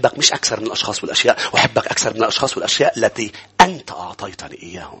 أحبك مش أكثر من الأشخاص والأشياء، أحبك أكثر من الأشخاص والأشياء التي أنت أعطيتني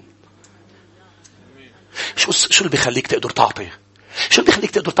إياهم. شو اللي بيخليك تقدر تعطي؟ شو اللي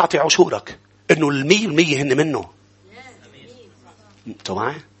بيخليك تقدر تعطي عشورك؟ إنه 100% هن منه. أنتوا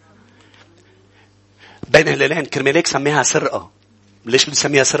معي؟ بين هلالين كرمالك سميها سرقة. ليش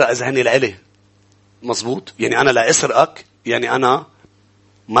بنسميها سرقة إذا هني لإلي؟ مزبوط، يعني أنا لا أسرقك، يعني أنا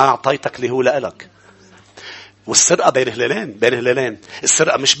ما أعطيتك اللي هو لإلك. والسرقة بين هلالين.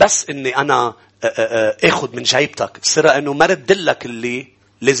 السرقة مش بس إني أنا أخذ من جيبتك، السرقة إنه ما ردلك اللي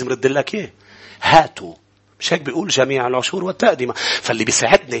لازم ردلك إيه. هاتوا، مش هيك بيقول جميع العشور والتقدمة. فاللي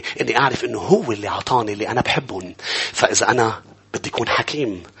بيساعدني إني أعرف إنه هو اللي عطاني اللي أنا بحبهم. فإذا أنا بدي يكون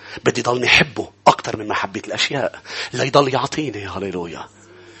حكيم، بدي ضلني حبه أكتر من محبة الأشياء، لا يضل يعطيني. هاليلويا.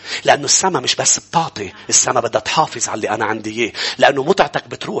 لأنه السماء مش بس بتعطي، السماء بدها تحافظ على اللي أنا عندي إيه. لأنه متعتك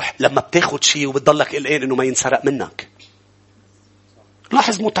بتروح لما بتاخد شيء وبتضلك قلقان إنه ما ينسرق منك.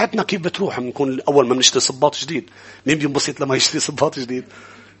 لاحظ متعتنا كيف بتروح. بنكون أول ما بنشتري صباط جديد، مين بينبسط لما يشتري صباط جديد؟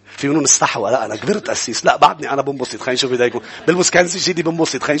 في منهم استحوا. لا أنا كبرت أسيس، لا بعدني أنا بنبسط. خلينا نشوف إيديكم. بالمسكنسي جديد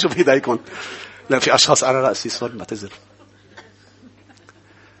بنبسط. خلينا نشوف إيديكم. لا في أشخاص أنا لا أسيس صار بعتذر.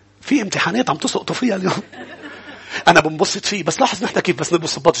 في امتحانات عم تسقطوا فيها اليوم. أنا بنبسط فيه، بس لاحظ نحن كيف بس نلبس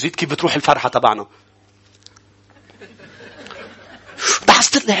صباط جديد كيف بتروح الفرحة تبعنا.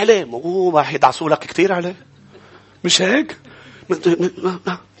 دعست لي عليه. راح يدعسوا لك كتير عليه، مش هيك؟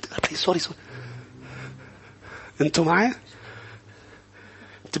 سوري انتوا معي؟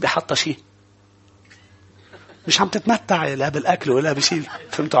 تبقى حاطة شيء مش عم تتمتع لا بالأكل ولا بشيء.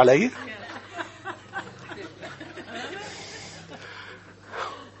 فهمتوا علي؟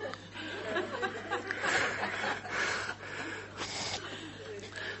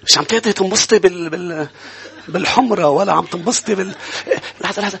 مش عم تقدري تنبسطي بالحمرة، ولا عم تنبسطي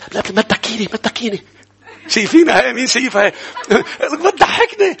لحظة لا ما تدكيني. شايفينها هاي؟ مين شايفها هاي؟ ما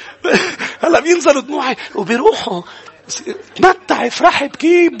تضحكني. هلا بينزلوا دموعي وبيروحوا. تمتعي، افرحي،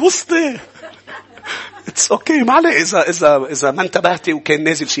 بكي، بسطي. اتس اوكي. معلي اذا ما انتبهتي وكان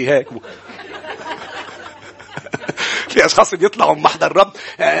نازل شيء هيك. في أشخاص بيطلعوا من محضر الرب.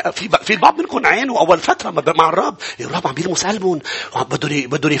 في البعض منكم عينه أول فترة مع الرب عم بيلمس قلبهم،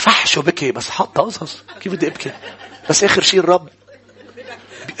 بدون يفحشوا بكي، بس حاطة قصص كيف بدي أبكي. بس آخر شيء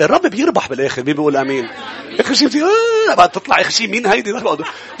الرب بيربح بالآخر. مين بيقول أمين؟ آخر شيء بعد تطلع آخر شيء مين هيدي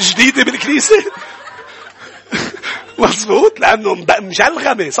جديدة بالكنيسة. مظبوط، لأنه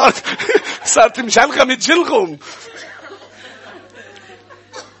مجلغمة صارت مجلغمة جلغم.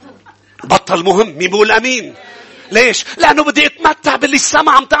 بطل مهم. مين بيقول أمين؟ ليش؟ لأنه بدي أتمتع باللي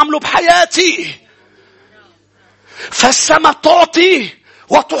السماء عم تعمله بحياتي. فالسماء تعطي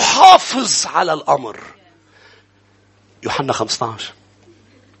وتحافظ على الأمر. يوحنا 15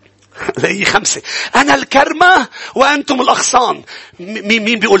 لأي 5. أنا الكرمة وأنتم الأغصان.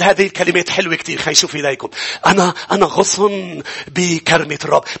 مين بيقول هذه الكلمات حلوة كتير؟ خلينا نشوف إليكم. أنا غصن بكرمة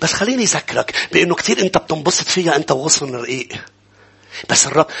الرب. بس خليني أذكرك بأنه كتير أنت بتنبسط فيها أنت وغصن رقيق. بس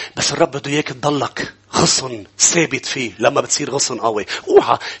الرب بده إياك تضلك غصن ثابت فيه. لما بتصير غصن قوي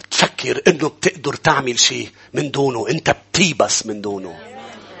اوعى تفكر انه بتقدر تعمل شيء من دونه. انت بتيبس من دونه.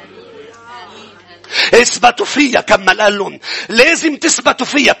 اثبتوا فيا. كمل قال لهم لازم تثبتوا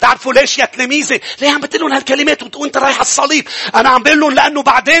فيا. بتعرفوا ليش يا تلاميذي؟ ليه عم بتقول لهم هالكلمات وانت رايح على الصليب؟ انا عم بقول لهم لانه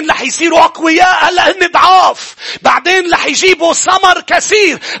بعدين رح يصيروا اقوياء. هلا هن ضعاف، بعدين رح يجيبوا ثمر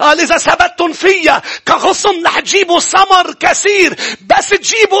كثير. قال اذا ثبتتم فيا كغصن رح تجيبوا ثمر كثير. بس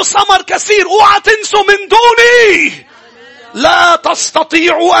تجيبوا ثمر كثير اوعى تنسوا من دوني. لا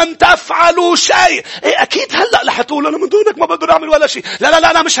تستطيعوا أن تفعلوا شيء. إيه أكيد هلأ رح تقول أنا من دونك ما بقدر أعمل ولا شيء. لا لا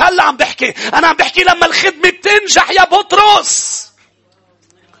لا، أنا مش هلأ عم بحكي. أنا عم بحكي لما الخدمة بتنجح يا بطرس.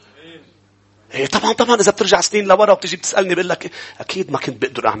 إيه طبعا إذا بترجع سنين لورا وبتجي بتسألني بقول لك أكيد ما كنت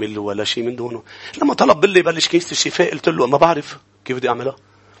بقدر أعمل له ولا شيء من دونه. لما طلب لي بلش كيس الشفاء قلت له ما بعرف كيف بدي أعملها.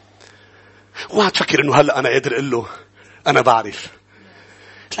 وقعد تفكر إنه هلأ أنا قادر أقول له أنا بعرف.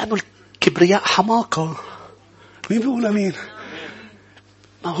 لأنه الكبرياء حماقة. مين بيقول أمين؟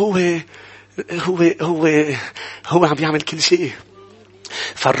 ما هو عم يعمل كل شيء.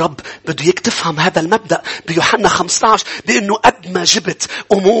 فالرب بده اياك تفهم هذا المبدأ بيوحنا 15 بأنه قد ما جبت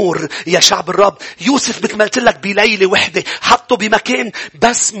أمور يا شعب الرب. يوسف مثل ما قلت لك بليلة وحدة حطه بمكان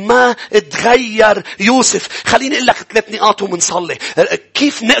بس ما تغير يوسف. خليني أقول لك 3 نقاط ومنصلي.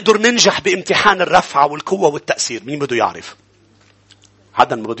 كيف نقدر ننجح بامتحان الرفعة والقوة والتأثير؟ مين بده يعرف؟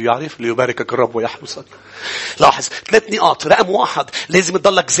 حدا ما بده يعرف؟ ليباركك الرب ويحرسك. لاحظ 3 نقاط. رقم 1 لازم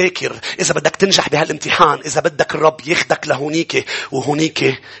تضلك ذاكر إذا بدك تنجح بهالامتحان. إذا بدك الرب ياخدك لهونيك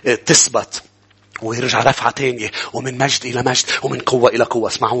وهونيك تثبت ويرجع رفعة تانية ومن مجد إلى مجد ومن قوة إلى قوة.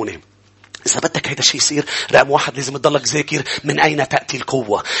 اسمعوني، إذا بدك هيدا الشيء يصير رقم 1 لازم تضلك ذاكر من أين تأتي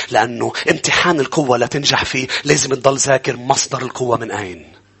القوة. لأنه امتحان القوة لتنجح فيه لازم تضل ذاكر مصدر القوة من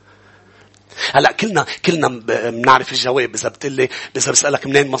أين. هلا كلنا بنعرف الجواب. إذا بتقلي إذا بسألك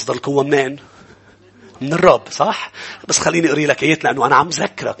منين مصدر القوة، منين؟ من الرب، صح؟ بس خليني أقري لك آيات لأنه أنا عم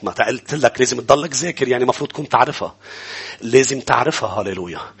ذكرك. ما قلت لك لازم تضلك ذاكر، يعني مفروض تكون تعرفها. لازم تعرفها.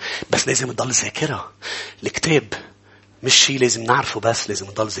 هاليلويا. بس لازم تضل ذاكرها. الكتاب مش شيء لازم نعرفه بس لازم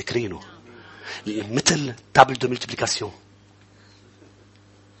نضل ذاكرينه. مثل تابل دو ملتيبليكاسيون.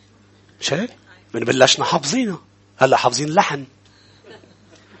 مش هيك؟ بنبلشنا حافظينه. هلا حافظين اللحن.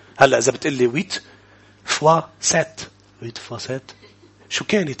 هلا إذا بتقلي 8 فوا 7 8 فوا 7 شو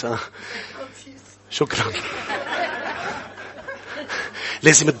كانت؟ شكرا.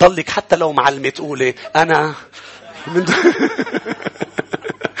 لازم تضلك حتى لو معلمة تقولي أنا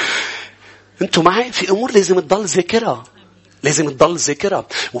أنتوا معي في أمور لازم تضل ذاكرها. لازم تضل ذاكرها.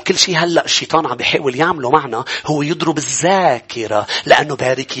 وكل شيء هلأ الشيطان عم بيحاول يعمله معنا هو يضرب الذاكرة. لأنه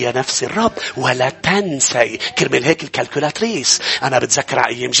بارك يا نفس الرب ولا تنسي. كرمال هيك الكالكولاتريس. أنا بتذكر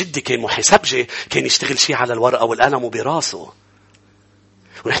على أيام جدي كان محاسبجي كان يشتغل شيء على الورقة والقلم وبراسه.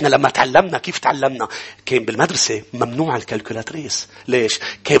 ونحن لما تعلمنا كيف تعلمنا كان بالمدرسة ممنوع الكالكولاتريس. ليش؟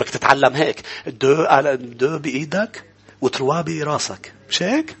 كيفك تتعلم هيك 2 بإيدك و3 براسك. مش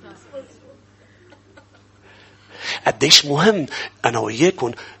هيك؟ قديش مهم أنا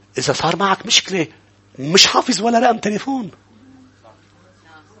وياكم إذا صار معك مشكلة مش حافظ ولا رقم تليفون.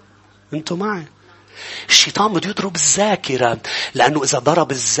 أنتوا معي؟ الشيطان بده يضرب الذاكرة. لأنه إذا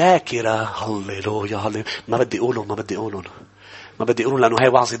ضرب الذاكرة هللويا ما بدي أقولون لأنه هاي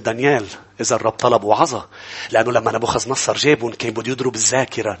وعظة دانيال. إذا الرب طلب وعظة. لأنه لما نبوخذ نصر جابون كان بده يضرب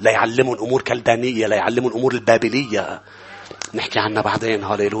الذاكرة لا يعلمون أمور كلدانية لا يعلمون أمور البابلية. نحكي عنها بعدين.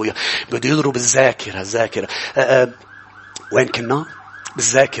 هاليلويا. بده يضرب الذاكرة. وين كنا؟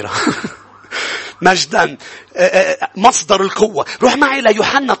 بالذاكرة. مجدا. مصدر القوة. روح معي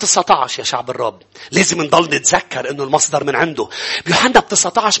ليوحنا 19 يا شعب الرب. لازم نضل نتذكر انه المصدر من عنده. بيوحنا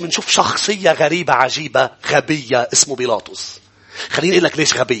 19 منشوف شخصية غريبة عجيبة غبية اسمه بيلاطس. خليني اقول لك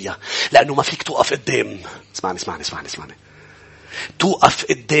ليش غبية. لانه ما فيك توقف قدام. اسمعني توقف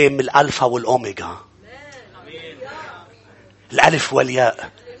قدام الالفا والاوميجا، الالف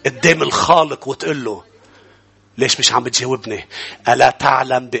والياء، قدام الخالق وتقول له ليش مش عم بتجاوبني؟ ألا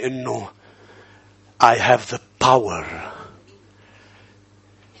تعلم بأنه I have the power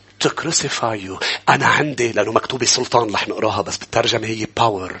to crucify you. أنا عندي، لأنه مكتوب سلطان رح نقراها بس بالترجمة هي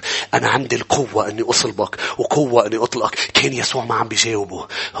power. أنا عندي القوة أني أصلبك وقوة أني أطلقك. كان يسوع ما عم بيجاوبه.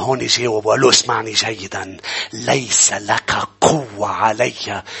 هون يجاوب وقال له اسمعني جيدا. ليس لك قوة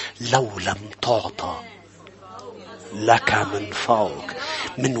علي لو لم تعطى لك من فوق.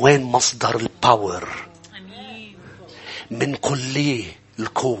 من وين مصدر الباور؟ من كلية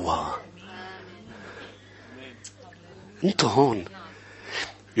القوة. انتوا هون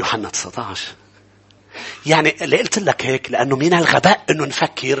يوحنا 19. يعني اللي قلت لك هيك لأنه من الغباء انه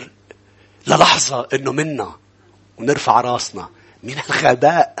نفكر للحظة انه منا ونرفع راسنا. من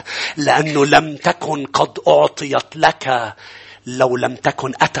الغباء لأنه لم تكن قد أعطيت لك لو لم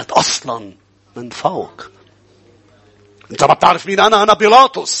تكن أتت أصلا من فوق. انت ما بتعرف مين أنا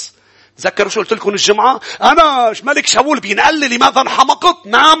بيلاطس. تذكروا شو قلت لكم الجمعة؟ أنا ملك شاول. بينقل لي لماذا انحمقت؟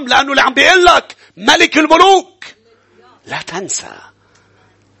 نعم لأنه اللي عم بيقول لك ملك الملوك. لا تنسى.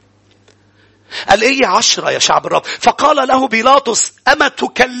 الآية 10 يا شعب الرب. فقال له بيلاطس أما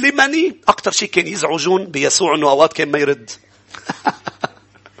تكلمني؟ أكتر شيء كان يزعجون بيسوع أنه أوقات كان ما يرد.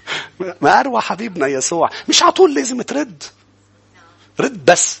 ما أروى حبيبنا يسوع. مش عطول لازم ترد. رد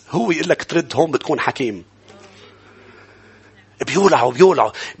بس. هو يقول لك ترد هون بتكون حكيم.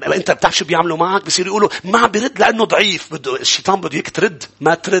 بيولعوا. انت بتعرف شو بيعملوا معك؟ بيصيروا يقولوا ما برد لانه ضعيف. الشيطان بده اياك ترد.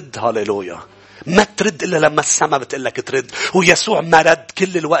 ما ترد. هاليلويا. ما ترد إلا لما السماء بتقلك ترد. ويسوع ما رد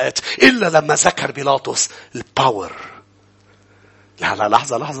كل الوقت إلا لما ذكر بيلاطس الباور. لا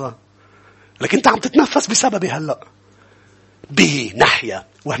لحظة. لكن أنت عم تتنفس بسببي هلأ. به نحيا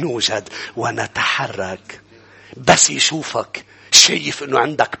ونوجد ونتحرك. بس يشوفك شايف إنه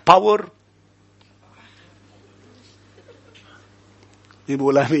عندك باور.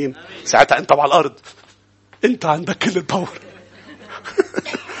 يقول آمين. ساعتها أنت على الأرض أنت عندك كل الباور.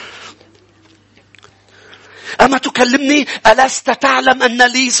 أما تكلمني ألست تعلم أن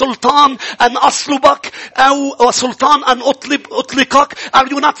لي سلطان أن أصلبك أو سلطان أن أطلقك? Are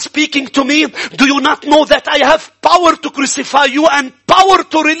you not speaking to me? Do you not know that I have power to crucify you and power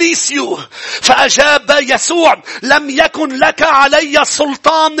to release you? فأجاب يسوع لم يكن لك علي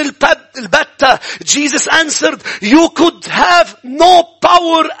السلطان البتة. Jesus answered you could have no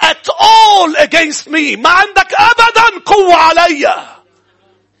power at all against me. ما عندك أبدا قوة علي.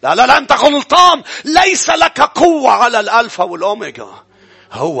 لا أنت غلطان. ليس لك قوة على الألفا والأوميجا.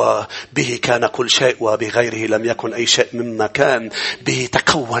 هو به كان كل شيء وبغيره لم يكن أي شيء مما كان. به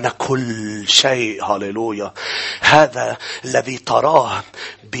تكون كل شيء. هاليلويا. هذا الذي تراه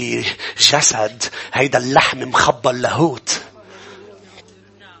بجسد هيدا اللحم مخبى اللاهوت.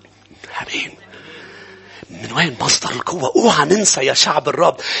 آمين. من وين مصدر القوة؟ اوعى ننسى يا شعب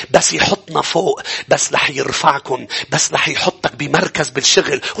الرب. بس يحطنا فوق، بس رح يرفعكم، بس رح يحطك بمركز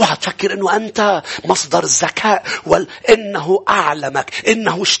بالشغل. اوعى تفكر انه انت مصدر الذكاء، وانه اعلمك،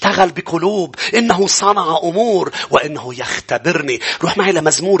 انه اشتغل بقلوب، انه صنع امور، وانه يختبرني. روح معي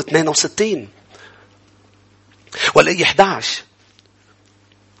لمزمور 62 والآية 11.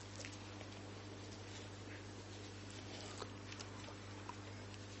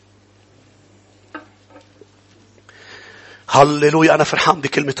 هللويا. أنا فرحان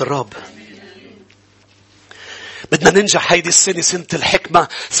بكلمة الرب. بدنا ننجح هيدي السنة، سنة الحكمة،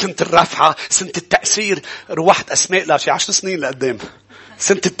 سنة الرفعة، سنة التأثير. روحت أسماء لا شي 10 سنين لقدام.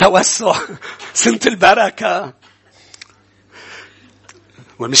 سنة التوسع، سنة البركة.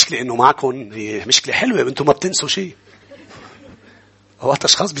 والمشكلة إنه معكم هي مشكلة حلوة، أنتم ما بتنسوا شيء. وقت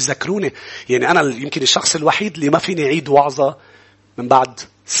أشخاص بيذكروني، يعني أنا يمكن الشخص الوحيد اللي ما فيني أعيد وعظة من بعد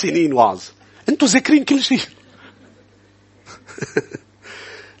سنين وعظ. أنتم ذاكرين كل شيء.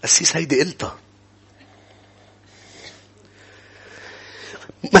 السيس هيدي قلتها.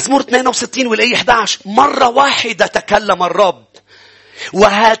 مزمور 62 والآية 11. مرة واحدة تكلم الرب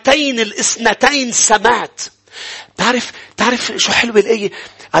وهاتين الاثنتين سمعت. تعرف شو حلوة الآية؟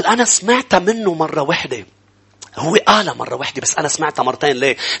 قال أنا سمعت منه مرة واحدة. هو قال مرة واحدة بس أنا سمعتها مرتين.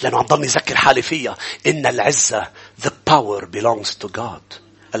 ليه؟ لأنه عم ضلني أذكر حالي فيها. إن العزة the power belongs to God.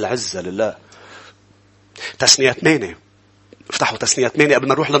 العزة لله. تثنية 8. افتحوا تثنية 8 قبل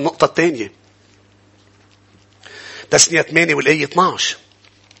ما نروح للنقطة الثانية. تثنية 8 والآية 12.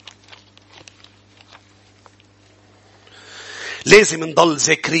 لازم نضل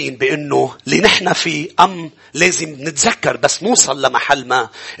ذاكرين بأنه اللي نحن فيه لازم نتذكر بس نوصل لمحل ما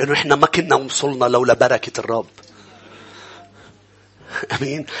أنه نحن ما كنا وصلنا لولا بركة الرب.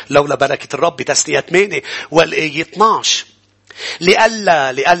 أمين. لولا بركة الرب. بتثنية 8 والآية 12.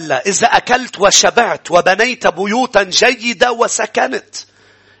 لئلا إذا أكلت وشبعت وبنيت بيوتا جيدة وسكنت.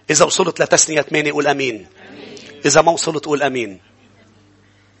 إذا وصلت لتثنية 8 قول أمين. إذا ما وصلت قول أمين.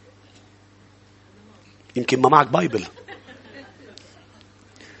 يمكن ما معك بايبل.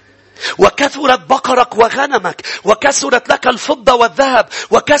 وكثرت بقرك وغنمك وكثرت لك الفضة والذهب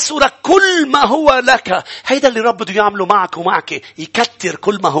وكثرت كل ما هو لك. هيدا اللي رب بده يعمله معك ومعك، يكتر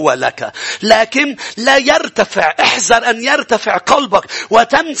كل ما هو لك. لكن لا يرتفع، احذر أن يرتفع قلبك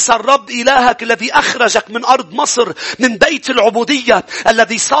وتنسى الرب إلهك الذي أخرجك من أرض مصر، من بيت العبودية،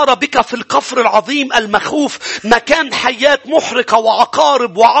 الذي صار بك في القفر العظيم المخوف، مكان حياة محرقة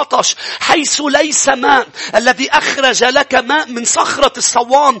وعقارب وعطش، حيث ليس ماء، الذي أخرج لك ماء من صخرة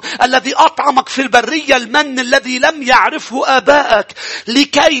الصوان، الذي أطعمك في البرية المن الذي لم يعرفه آبائك،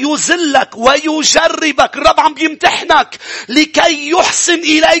 لكي يذلك ويجربك. الرب عم بيمتحنك لكي يحسن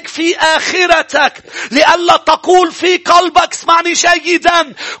إليك في آخرتك، لئلا تقول في قلبك، اسمعني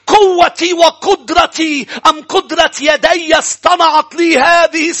جيدا، قوتي وقدرتي أم قدرة يدي اصطنعت لي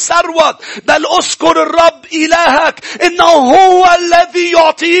هذه الثروة، بل أذكر الرب إلهك إنه هو الذي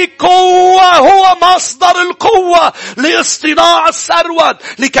يعطيك قوة، هو مصدر القوة لاصطناع الثروة،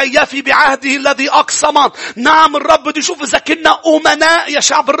 لكي يفي بعهده الذي أقسم. نعم الرب بده يشوف إذا كنا أمناء يا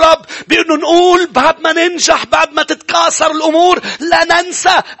شعب الرب بأنه نقول بعد ما ننجح، بعد ما تتكاثر الأمور، لا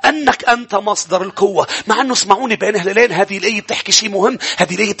ننسى أنك أنت مصدر القوة. مع أنه اسمعوني بين هلالين، هذه الآية بتحكي شيء مهم.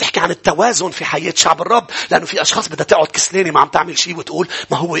 هذه الآية بتحكي عن التوازن في حياة شعب الرب. لأنه في أشخاص بدها تقعد كسلانة ما عم تعمل شيء وتقول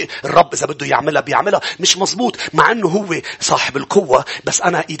ما هو الرب إذا بده يعملها بيعملها. مش مزبوط. مع أنه هو صاحب القوة، بس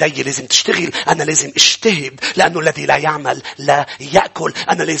أنا إيدي لازم تشتغل. أنا لازم اجتهد، لأنه الذي لا يعمل لا يأكل.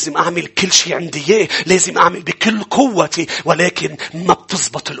 أنا لازم أعمل كل شيء عندي إياه، لازم أعمل بكل قوتي. ولكن ما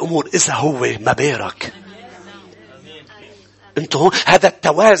بتزبط الأمور إذا هو ما بارك. انتوا هذا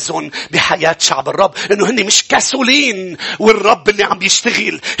التوازن بحياة شعب الرب، انه هني مش كسولين والرب اللي عم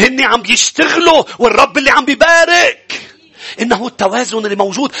بيشتغل، هني عم بيشتغلوا والرب اللي عم بيبارك. إنه التوازن اللي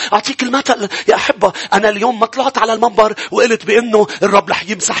موجود. أعطيك المثل يا أحبة. أنا اليوم ما طلعت على المنبر وقلت بأنه الرب رح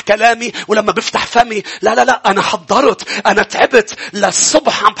يمسح كلامي ولما بفتح فمي. لا أنا حضرت، أنا تعبت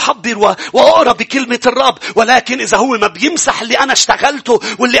للصبح عم بحضر وأقرأ بكلمة الرب. ولكن إذا هو ما بيمسح اللي أنا اشتغلته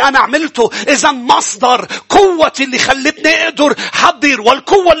واللي أنا عملته، إذا مصدر قوتي اللي خلتني أقدر حضر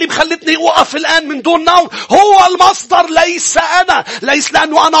والقوة اللي خلتني أوقف الآن من دون نوم هو المصدر، ليس أنا. ليس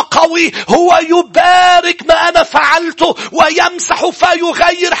لأنه أنا قوي، هو يبارك ما أنا فعلته ويمسح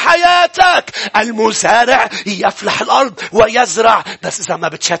فيغير حياتك. المزارع يفلح الأرض ويزرع، بس إذا ما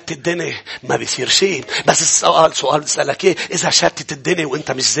بتشتت الدنيا ما بيصير شيء. بس السؤال بسألك إيه؟ إذا شتت الدنيا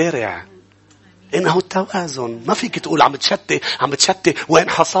وإنت مش زارع، إنه التوازن. ما فيك تقول عم تشتي وين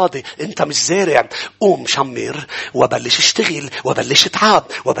حصادي انت مش زارع. قوم شمر وبلش اشتغل وبلش تعب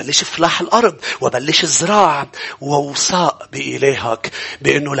وبلش فلاح الارض وبلش الزراع، ووثق بإلهك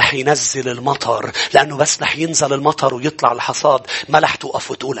بانه رح ينزل المطر. لانه بس رح ينزل المطر ويطلع الحصاد، ما رح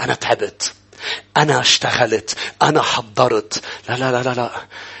توقف وتقول انا تعبت، انا اشتغلت، انا حضرت. لا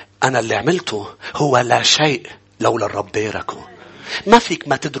انا اللي عملته هو لا شيء لولا الرب باركه. ما فيك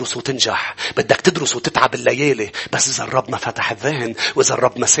ما تدرس وتنجح، بدك تدرس وتتعب الليالي، بس إذا الرب ما فتح الذهن وإذا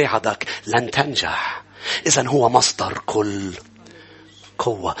الرب ما ساعدك لن تنجح. إذن هو مصدر كل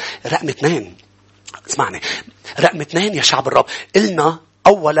قوة. رقم 2، اسمعني، رقم 2 يا شعب الرب. قلنا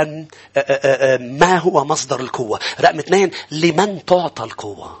أولا ما هو مصدر القوة. رقم 2، لمن تعطى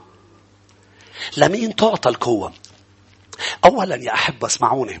القوة؟ لمين تعطى القوة؟ أولا يا أحب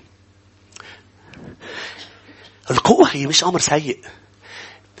اسمعوني، القوة هي مش أمر سيء.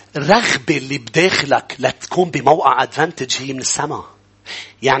 الرغبة اللي بداخلك لتكون بموقع أدفانتج هي من السماء.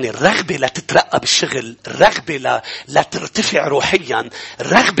 يعني الرغبة لتترقى بالشغل، الرغبة لترتفع روحيا،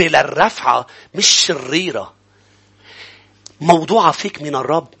 الرغبة للرفعة مش شريرة. موضوعة فيك من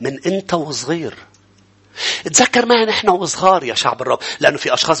الرب من أنت وصغير. تذكر معي نحن وصغار يا شعب الرب. لأنه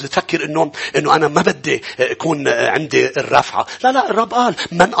في أشخاص بتفكر إنه أنا ما بدي يكون عندي الرفعة. لا الرب قال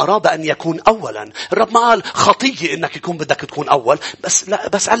من أراد أن يكون أولا. الرب ما قال خطية إنك بدك تكون أول.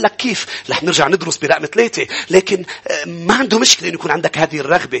 بس قال لك كيف. رح نرجع ندرس برقم 3. لكن ما عنده مشكلة إن يكون عندك هذه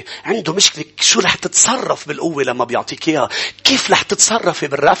الرغبة. عنده مشكلة شو رح تتصرف بالقوة لما بيعطيك إياها. كيف رح تتصرف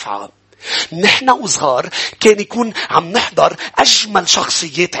بالرفعة. نحن وصغار كان يكون عم نحضر أجمل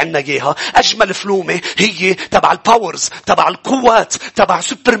شخصيات عنا إياها، أجمل فلومة هي تبع الباورز، تبع القوات، تبع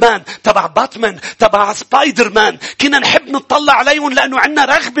سوبرمان، تبع باتمان، تبع سبايدر مان. كنا نحب نطلع عليهم لأنه عنا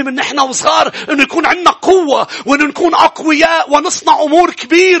رغبة من نحن وصغار أنه يكون عنا قوة وأنه نكون أقوياء ونصنع أمور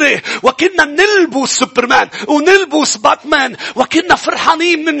كبيرة. وكنا نلبس سوبرمان ونلبس باتمان، وكنا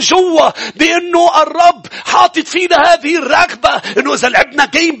فرحانين من جوا بأنه الرب حاطط فينا هذه الرغبة أنه إذا لعبنا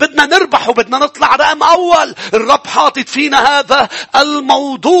جيم بدنا نربح وبدنا نطلع رقم أول. الرب حاطط فينا هذا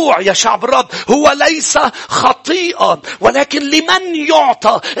الموضوع يا شعب الرب. هو ليس خطيئة، ولكن لمن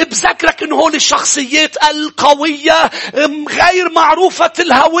يعطى. بذكرك أنه هو للشخصيات القوية غير معروفة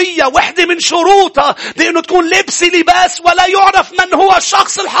الهوية. واحدة من شروطها بأنه تكون لابسة لباس ولا يعرف من هو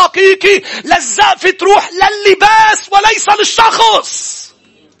الشخص الحقيقي. للزقفة تروح لللباس وليس للشخص.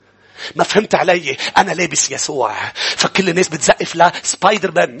 ما فهمت علي؟ أنا لابس يسوع، فكل الناس بتزقف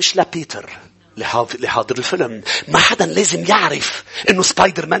لسبايدر مان مش لبيتر. لحاضر الفيلم ما حدا لازم يعرف إنه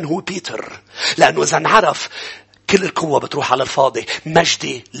سبايدر مان هو بيتر، لأنه إذا نعرف كل القوة بتروح على الفاضي.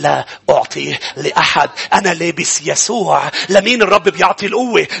 مجدي لا أعطيه لأحد. أنا لابس يسوع. لمين الرب بيعطي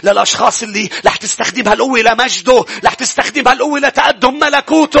القوة؟ للأشخاص اللي رح تستخدمها القوة لمجده، رح تستخدمها القوة لتقدم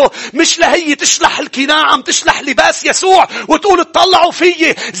ملكوته. مش لهي تشلح الكناعم، تشلح لباس يسوع وتقول اطلعوا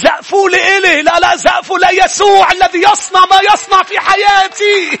فيي زقفوا لي إلي. لا زقفوا ليسوع الذي يصنع ما يصنع في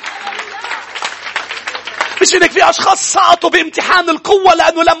حياتي. مش هيك في أشخاص سقطوا بامتحان القوة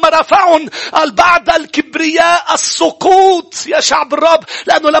لأنه لما رفعهم قال بعد الكبرياء السقوط يا شعب الرب.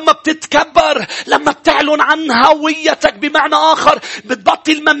 لأنه لما بتتكبر، لما بتعلن عن هويتك بمعنى آخر،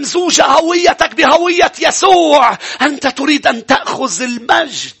 بتبطل ممزوجة هويتك بهوية يسوع. أنت تريد أن تأخذ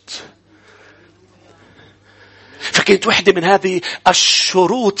المجد. فكانت واحدة من هذه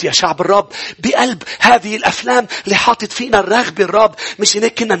الشروط يا شعب الرب بقلب هذه الأفلام اللي حاطت فينا الرغبة الرب. مش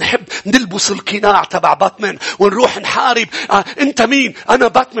هيك كنا نحب نلبس القناع تبع باتمان ونروح نحارب. أنت مين؟ أنا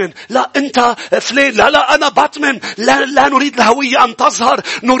باتمان. لا أنت فلان. لا أنا باتمان. لا نريد الهوية أن تظهر.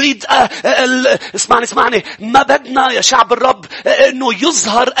 نريد اسمعني ما بدنا يا شعب الرب إنه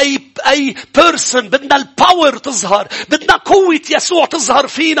يظهر أي person. بدنا الباور تظهر. بدنا قوة يسوع تظهر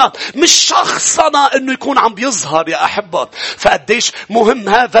فينا، مش شخصنا إنه يكون عم بيظهر يا أحبة. فقديش مهم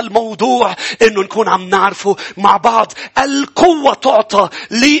هذا الموضوع إنه نكون عم نعرفه مع بعض. القوة تعطى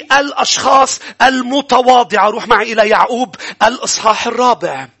للأشخاص المتواضعة. روح معي إلى يعقوب الإصحاح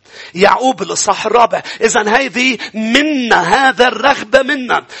الرابع. يعقوب الإصحاح الرابع. إذن هذه منا، هذا الرغبة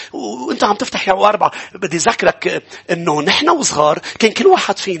منا. وانت عم تفتح يعقوب 4. بدي ذكرك إنه نحن وصغار كان كل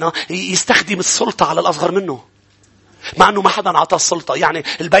واحد فينا يستخدم السلطة على الأصغر منه، مع أنه ما حدا عطاه السلطة. يعني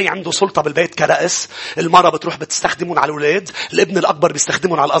البي عنده سلطة بالبيت كرئيس، المرة بتروح بتستخدمون على الأولاد، الابن الأكبر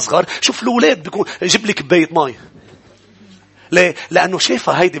بيستخدمون على الأصغر. شوف الأولاد بيكون جيب لك كباية ماء. ليه؟ لأنه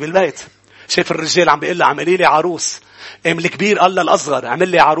شايفها هيدي بالبيت. شايف الرجال عم بيقول له اعملي لي عروس. الكبير قال للأصغر اعمل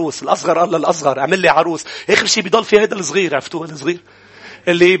لي عروس. الأصغر قال للأصغر اعمل لي عروس. آخر شيء بيضل في هذا الصغير. عرفتوه الصغير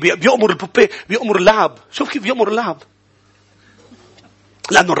اللي بيأمر البوبي، بيأمر اللعب. شوف كيف بيأمر اللعب.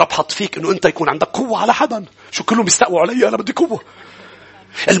 لأنه الرب حط فيك إنه أنت يكون عندك قوة على حدا. شو كلهم بيستقوا علي؟ أنا بدي قوة.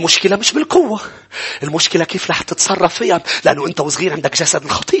 المشكلة مش بالقوة، المشكلة كيف رح تتصرف فيها. لأنه أنت وصغير عندك جسد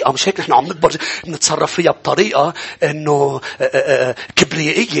الخطيئة. مش هيك نحن عم نكبر نتصرف فيها بطريقة إنه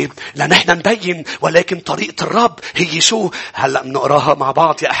كبريائية لنحن نبين. ولكن طريقة الرب هي شو؟ هلأ بنقراها مع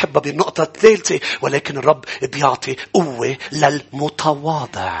بعض يا أحبة بالنقطة الثالثة. ولكن الرب بيعطي قوة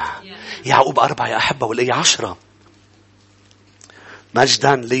للمتواضع. يعقوب 4 يا أحبة والآية 10.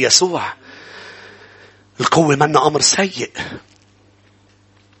 مجدا ليسوع. القوة منا أمر سيء.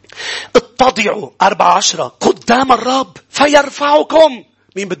 اتضعوا 4:10 قدام الرب فيرفعكم.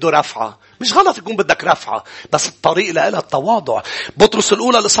 مين بده رفعة؟ مش غلط يكون بدك رفعة، بس الطريق لها التواضع. بطرس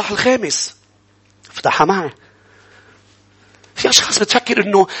الأولى الإصحاح 5. افتحها معي. في أشخاص بتفكر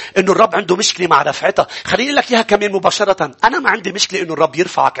إنه الرب عنده مشكلة مع رفعتها. خليني لك إياها كمان مباشرة. أنا ما عندي مشكلة إنه الرب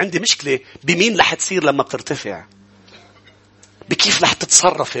يرفعك. عندي مشكلة بمين رح تصير لما بترتفع، بكيف رح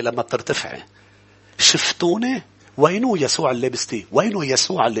تتصرفي لما بترتفعي. شفتوني؟ وينه يسوع اللي لبستيه؟ وينه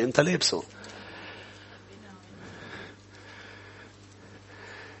يسوع اللي انت لابسه؟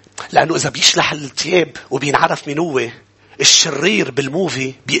 لأنه إذا بيشلح الثياب وبينعرف من هو، الشرير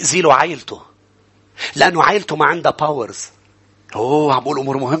بالموفي بيأذي له عائلته، لأنه عائلته ما عندها باورز. عم بقول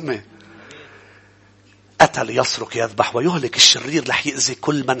أمور مهمة. قتل يسرق يذبح ويهلك. الشرير رح يأذي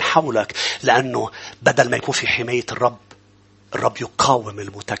كل من حولك، لأنه بدل ما يكون في حماية الرب يقاوم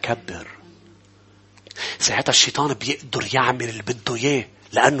المتكبر. ساعتها الشيطان بيقدر يعمل اللي بده اياه،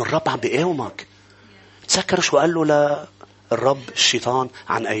 لأنه الرب عم بيقاومك. تذكر شو قال له الرب الشيطان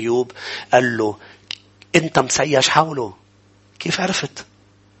عن أيوب؟ قال له انت مسيش حوله. كيف عرفت؟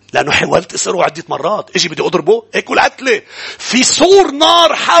 لأنه حاولت اسره عدة مرات. اجي بدي اضربه اكل قتله في سور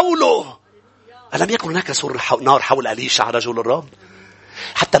نار حوله. ألم يكن هناك سور نار حول أليشع رجل الرب؟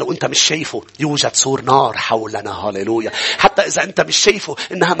 حتى لو أنت مش شايفه يوجد سور نار حولنا. هاليلويا. حتى إذا أنت مش شايفه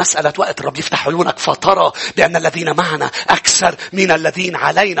إنها مسألة وقت. الرب يفتح عيونك فترى بأن الذين معنا أكثر من الذين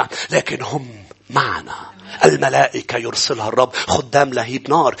علينا، لكن هم معنا. الملائكة يرسلها الرب خدام لهيب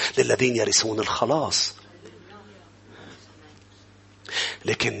نار للذين يرثون الخلاص.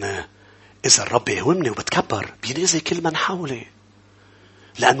 لكن إذا الرب يهومني وبتكبر بينزل كل من حولي،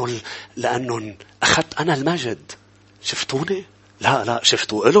 لأنه أخذت أنا المجد. شفتوني؟ لا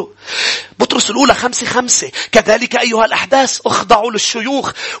شفتوا له. بطرس الأولى 5:5 كذلك أيها الأحداث اخضعوا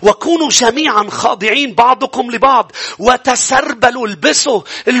للشيوخ وكونوا جميعا خاضعين بعضكم لبعض وتسربلوا.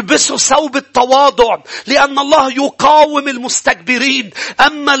 البسوا ثوب التواضع، لأن الله يقاوم المستكبرين،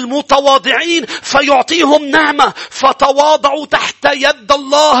 أما المتواضعين فيعطيهم نعمة. فتواضعوا تحت يد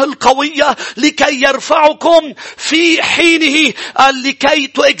الله القوية لكي يرفعكم في حينه،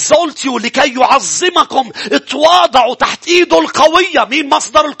 لكي لكي يعظمكم. اتواضعوا تحت ايده القوية. مين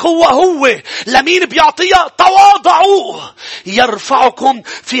مصدر القوة؟ هو. لمين بيعطيها؟ تواضعوا يرفعكم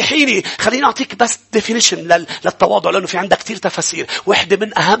في حينه. خليني أعطيك بس definition للتواضع، لأنه في عندك كتير تفاسير. واحدة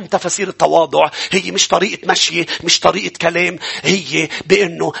من أهم تفاسير التواضع هي مش طريقة مشي، مش طريقة كلام، هي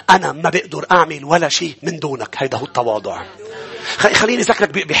بأنه أنا ما بقدر أعمل ولا شيء من دونك. هيدا هو التواضع. خليني أذكرك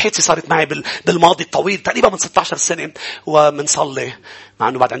بحياتي صارت معي بالماضي الطويل تقريبا من 16 سنة. ومنصلي مع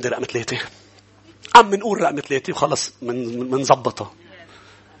أنه بعد عندي رقم 3. عم نقول رقم 3 وخلص منزبطها.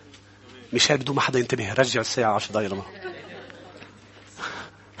 مش بدون ما حدا ينتبه. رجع الساعة 10 دقايق لما.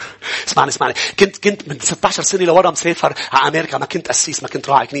 اسمعني. كنت من 16 سنة لورا مسافر على أمريكا. ما كنت أسيس، ما كنت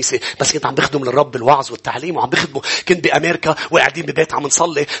راعي كنيسة، بس كنت عم بخدم للرب بالوعظ والتعليم وعم بخدمه. كنت بأمريكا وقاعدين ببيت عم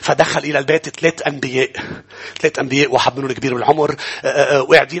نصلي، فدخل إلى البيت 3 أنبياء، واحد منهم كبير بالعمر،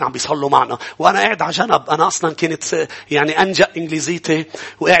 وقاعدين عم بيصلوا معنا. وأنا قاعد على جنب. أنا أصلا كنت يعني أنجأ إنجليزيتي،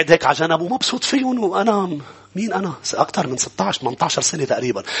 وقاعد هيك على جنب ومبسوط فيهم. وأنا مين أنا؟ أكتر من 16-18 سنة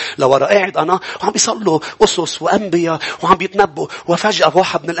تقريبا لورا قاعد أنا وعم بيصلوا أسس وأنبياء وعم بيتنبوا. وفجأة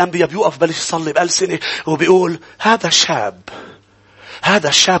واحد من الأنبياء بيوقف بلش يصلي بألسنة وبيقول هذا الشاب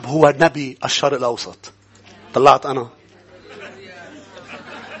هو نبي الشرق الأوسط. طلعت أنا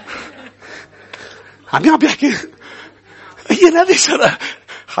عم بيحكي هي نبي شرق.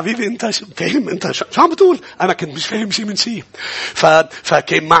 حبيبي انت فاهم؟ انت شو عم بتقول؟ انا كنت مش فاهم شيء من شيء.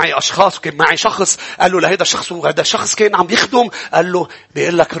 فكان معي اشخاص وكان معي شخص قال له لهذا الشخص، وهذا الشخص كان عم يخدم، قال له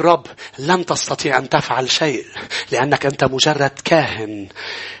بيقول لك الرب لن تستطيع ان تفعل شيء لانك انت مجرد كاهن،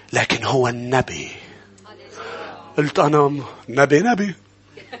 لكن هو النبي. قلت انا نبي.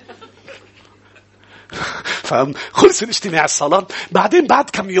 فخلص الاجتماع الصلاة. بعدين بعد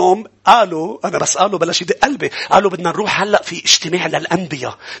كم يوم قالوا، أنا بس قالوا بلش يدق قلبي، قالوا بدنا نروح هلأ في اجتماع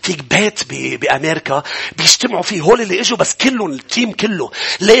للأنبياء في بيت بأمريكا بيجتمعوا فيه هول اللي اجوا بس كلهم التيم كله.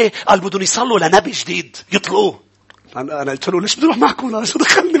 ليه؟ قال بدهم يصلوا لنبي جديد يطلقوه. أنا قلت له ليش بدي أروح معكم؟ أنا شو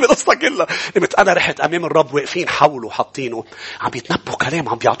دخلني بالقصة كلها؟ أنا رحت أمام الرب، واقفين حوله حاطينه عم بيتنبوا كلام،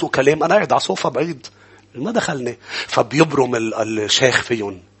 عم بيعطوه كلام. أنا قاعد على صوفة بعيد ما دخلني. فبيبرم الشيخ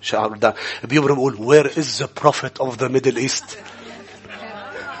فيهم شعر ده، بيبرم يقول where is the prophet of the Middle East.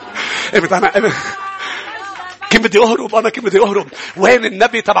 أنا كم بدي أهرب. وين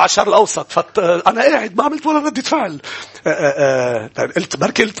النبي تبع الشرق الأوسط؟ أنا قاعد ما عملت ولا ردة فعل.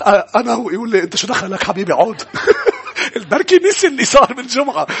 قلت أنا هو يقول لي أنت شو دخلك حبيبي عود. البركي نسي اللي صار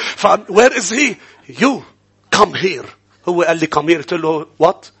بالجمعة. where is he? you come here. هو قال لي come here. قلت له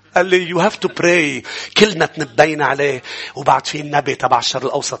what؟ قال لي you have to pray. كلمة تنبين عليه. وبعد في النبي تبع الشرق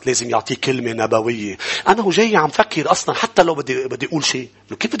الأوسط لازم يعطيه كلمة نبوية. أنا هو جاي عم فكر أصلا حتى لو بدي أقول شيء،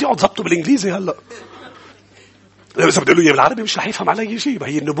 كيف بدي أقعد ضبطه بالإنجليزي هلأ؟ إذا بدي أقول له بالعربي مش رح يفهم علي شيء.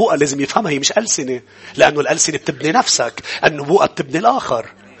 هي النبوءة لازم يفهمها، هي مش ألسنة، لأنه الألسنة بتبني نفسك، النبوءة بتبني الآخر.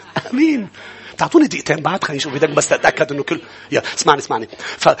 أمين. تعطوني دقيقتين بعد خليني نشوف بدك بس أتأكد إنه كل اسمعني.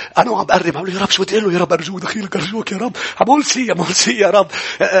 فأنا عم بقرب عم له يا رب شو بدي أقول له؟ يا رب أرجوك دخيلك أرجوك يا رب. عم أقول شيء يا رب.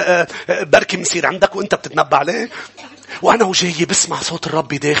 بركي مصير عندك وأنت بتتنبأ عليه. وأنا وجاي بسمع صوت الرب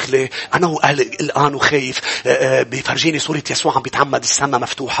داخلي. أنا الآن وخايف. بيفرجيني صورة يسوع عم بيتعمد، السماء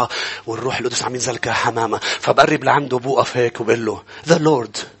مفتوحة والروح القدس عم ينزل كحمامة. فبقرب لعنده بوقف هيك وبقول له The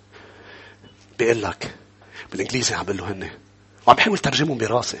Lord بيقول لك بالإنجليزي. عم بقول له هني وعم بحاول ترجمهم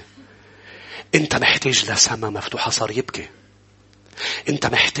براسي. أنت محتاج لسماء مفتوحة. صار يبكي. أنت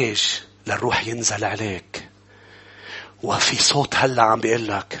محتاج للروح ينزل عليك. وفي صوت هلا عم بيقول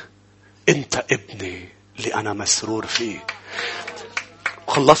لك أنت ابني اللي أنا مسرور فيه.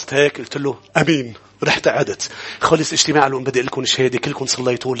 خلصت هيك قلت له أمين. رحت قعدت. خلص اجتماع قالوا بدي لكم شهادة كلكم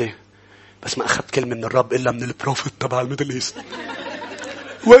صليتوا لي، بس ما أخذت كلمة من الرب إلا من البروفيت تبع الميدل إيست.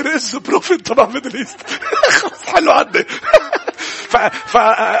 وين إز البروفيت تبع الميدل إيست؟ خلص حلو عندي.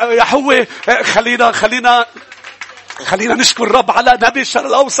 يا حوي خلينا نشكر الرب على نبي الشرق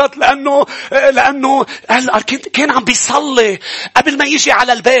الأوسط، لأنه كان عم بيصلي قبل ما يجي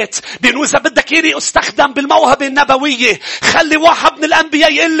على البيت بأنه إذا بدك يري استخدم بالموهبة النبوية، خلي واحد من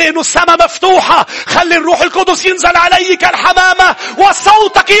الأنبياء يقول لي إنه السماء مفتوحة، خلي الروح القدس ينزل علي كالحمامة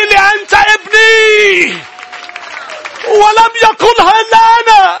وصوتك يقول لي أنت ابني. ولم يقلها إلا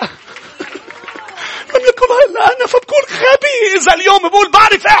أنا. فبكون غبي إذا اليوم بقول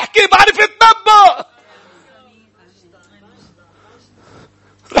بعرف أحكي بعرف أتنبأ.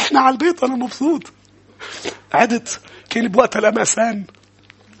 رحنا على البيت أنا مبسوط. عدت كان بوقت الأمسان.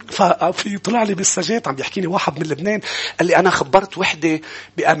 ففي طلع لي بالسجات عم بيحكيني واحد من لبنان قال لي أنا خبرت وحدة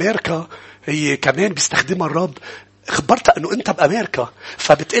بأمريكا هي كمان بيستخدمها الرب، خبرتها أنه أنت بأمريكا،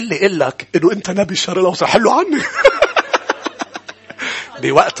 فبتقول لي إقول لك أنه أنت نبي الشرق الأوسط. حلو عني.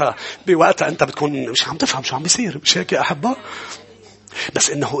 بوقتها أنت بتكون مش عم تفهم شو عم بيصير، مش هيك يا أحبة؟ بس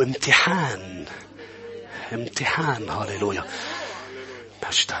إنه امتحان. هاليلويا.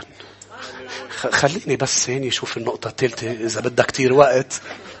 مجداً. خليني بس هيني شوف النقطة الثالثة إذا بدها كتير وقت.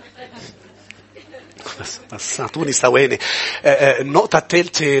 بس اعطوني ثواني. النقطة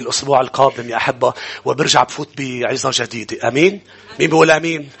الثالثة الأسبوع القادم يا أحبة، وبرجع بفوت بعظة جديدة. أمين. مين بيقول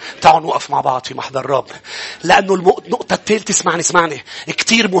أمين؟ تعالوا نوقف مع بعض في محضر الرب، لأنه النقطة الثالثة اسمعني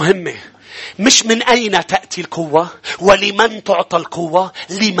كتير مهمة. مش من أين تأتي القوة ولمن تعطى القوة،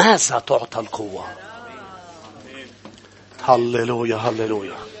 لماذا تعطى القوة. هللويا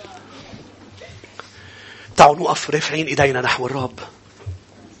هللويا. تعالوا نوقف رافعين إيدينا نحو الرب.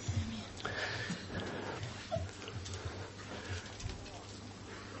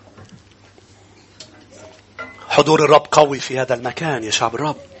 حضور الرب قوي في هذا المكان يا شعب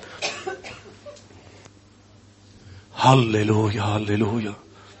الرب. هللويا هللويا.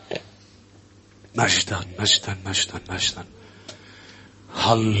 مجدا مجدا مجدا مجدا.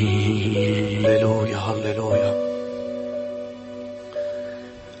 هللويا هللويا.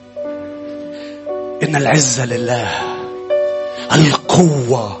 إن العزة لله،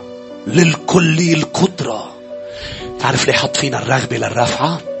 القوة للكل القدرة. تعرف ليه حط فينا الرغبة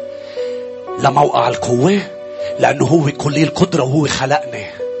للرفعة لموقع القوة؟ لأنه هو كلي القدرة وهو خلقنا.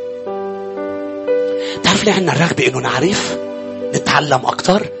 تعرف ليه عنا الرغبة إنه نعرف نتعلم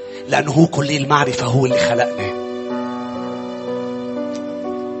أكتر؟ لأنه هو كلي المعرفة، هو اللي خلقنا.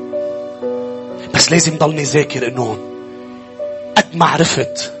 بس لازم ضلني ذاكر إنه قد ما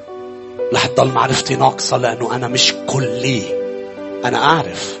عرفت رح تضل معرفتي ناقصة، لأنه أنا مش كلي. أنا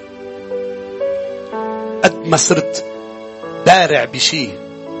أعرف قد ما صرت بارع بشيء،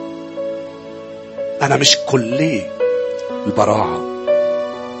 أنا مش كلي البراعة.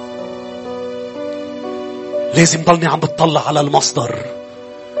 لازم ضلني عم بتطلع على المصدر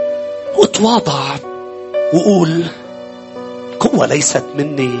واتواضع وقول القوة ليست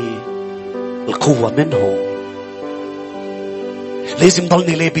مني، القوة منه. لازم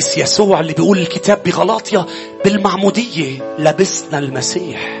ضلني لابس يسوع اللي بيقول الكتاب بغلاطيا بالمعمودية لبسنا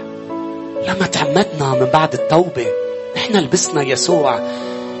المسيح. لما تعمدنا من بعد التوبة نحن لبسنا يسوع.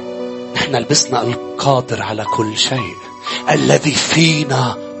 نحن لبسنا القادر على كل شيء، الذي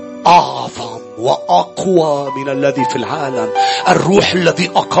فينا أعظم وأقوى من الذي في العالم. الروح الذي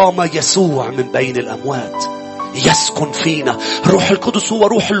أقام يسوع من بين الأموات يسكن فينا. روح القدس هو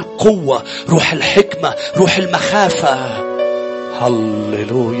روح القوة، روح الحكمة، روح المخافة.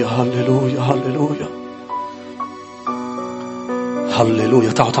 هللويا هللويا هللويا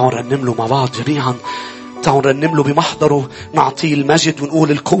هللويا. تعالوا نرنم له مع بعض جميعا. تعالوا نرنم له بمحضره، نعطيه المجد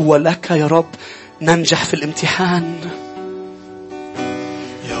ونقول القوة لك يا رب ننجح في الامتحان.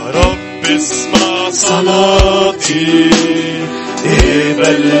 يا رب اسمع صلاتي،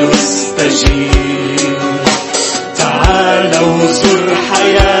 اقبل واستجيب. تعال وزر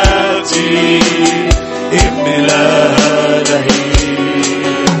حياتي، املاها لهيب.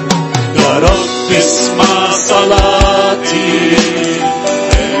 يا رب اسمع صلاتي،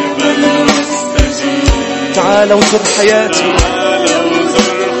 اقبل واستجيب. تعال وزر حياتي، تعال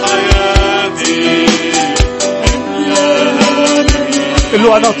وزر حياتي، املاها لهيب. قل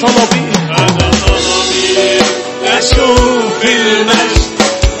له أنا طلبي نشوف المجد،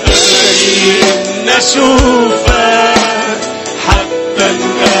 نشوفك حتى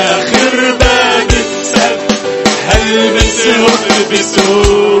آخر باب السد. هلمس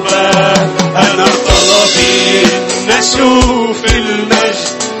بثوبك. أنا طلبي نشوف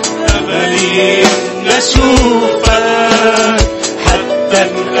المجد، أملي نشوفك حتى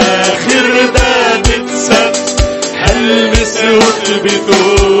آخر باب السد. هلمس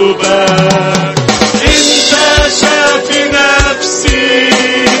بثوبك. انت شافي نفسي،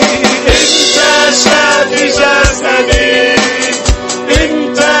 انت شافي جسدي،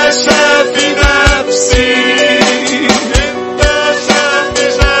 انت شافي نفسي، انت شافي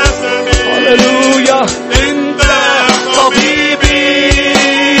جسدي. هللويا. انت طبيبي،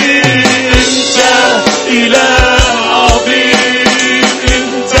 انت إله عظيم،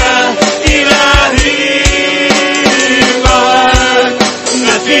 انت إلهي. معك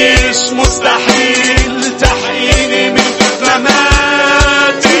مفيش مستحيل تحييني من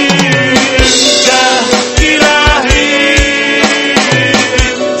مماتي. انت إلهي،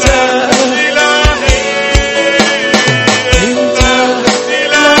 انت إلهي، انت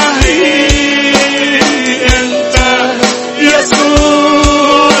إلهي، انت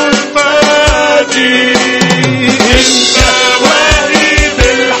يسوع فادي. انت وهيب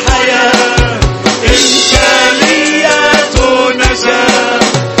الحياة، انت ليات نجاة.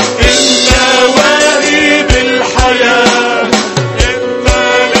 انت وهيب الحياة، انت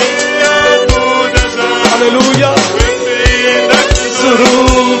ليات نجاة. هللويا. وفي ايدك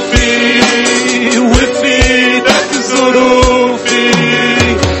ظروفي، وفي ايدك ظروفي.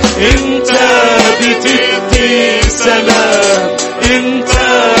 انت بتدي سلام، انت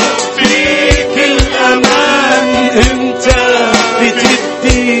فيك الأمان.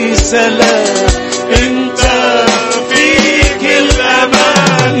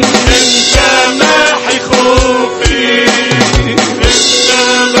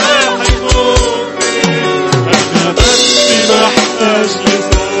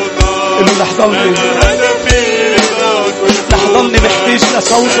 ضلني رح ضلني محتاج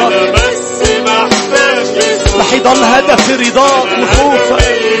لصوتك، رح يضل هدفي رضاك وخوفك.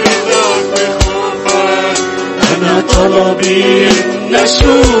 أنا طلبي إن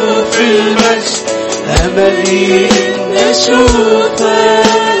أشوف المجد، أملي إن أشوفك،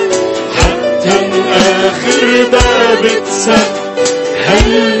 حتى آخر باب اتسد هل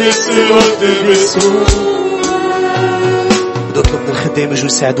نسود بسوق. بدي أطلب من الخدام يجوا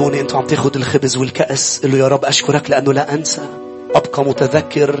يساعدوني. أنتوا عم تاخد الخبز والكأس، قل له يا رب أشكرك لأنه لا أنسى، أبقى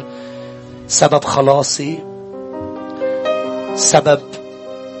متذكر سبب خلاصي، سبب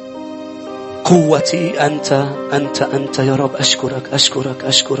قوتي. أنت يا رب. أشكرك أشكرك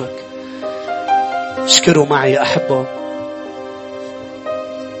أشكرك. اشكروا معي يا أحبة،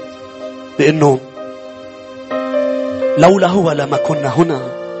 لأنه لولا هو لما كنا هنا.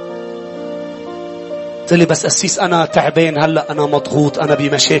 قلت لي بس أسيس أنا تعبان هلأ، أنا مضغوط، أنا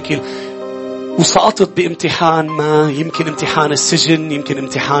بمشاكل، وسقطت بامتحان ما، يمكن امتحان السجن، يمكن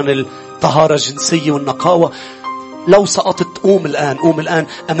امتحان الطهارة الجنسية والنقاوة. لو سقطت قوم الآن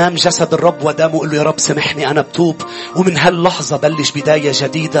أمام جسد الرب ودامه، قل له يا رب سامحني، أنا بتوب، ومن هاللحظة بلش بداية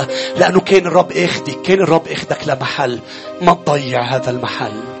جديدة، لأنه كان الرب اخدك لمحل ما تضيع هذا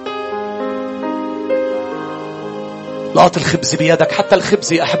المحل. لقط الخبز بيدك، حتى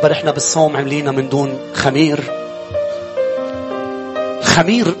الخبز يا أحبة نحن بالصوم عملينا من دون خمير.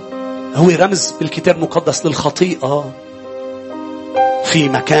 الخمير هو رمز بالكتاب المقدس للخطيئة في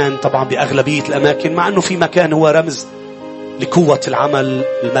مكان، طبعا بأغلبية الأماكن، مع أنه في مكان هو رمز لقوة العمل،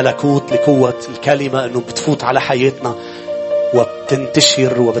 الملكوت، لقوة الكلمة، أنه بتفوت على حياتنا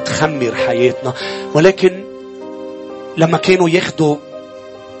وبتنتشر وبتخمر حياتنا. ولكن لما كانوا ياخدوا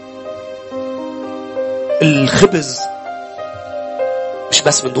الخبز مش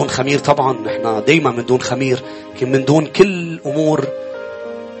بس من دون خمير، طبعا نحن دايما من دون خمير، لكن من دون كل أمور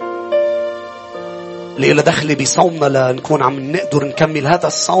اللي إلى دخل بصومنا لنكون عم نقدر نكمل هذا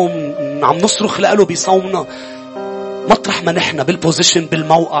الصوم، عم نصرخ لقاله بصومنا. مطرح ما نحن بالبوزيشن،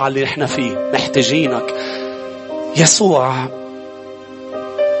 بالموقع اللي نحن فيه، محتاجينك يسوع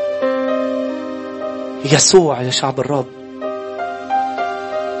يا شعب الرب.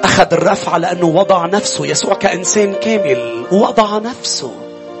 أخذ الرفع لأنه وضع نفسه. يسوع كإنسان كامل وضع نفسه،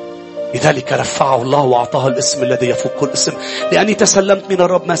 لذلك رفعه الله وأعطاه الاسم الذي يفوق كل اسم. لأني تسلمت من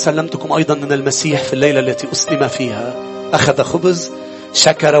الرب ما سلمتكم أيضا من المسيح في الليلة التي أسلم فيها. أخذ خبز،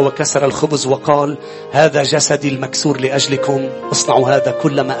 شكر وكسر الخبز وقال هذا جسدي المكسور لأجلكم، اصنعوا هذا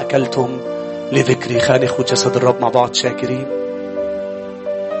كلما أكلتم لذكري. خلينا ناخذ جسد الرب مع بعض شاكرين.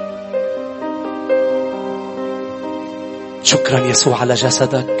 شكرا يسوع على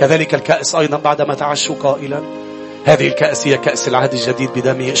جسدك. كذلك الكأس أيضا بعدما تعشوا قائلا هذه الكأس هي كأس العهد الجديد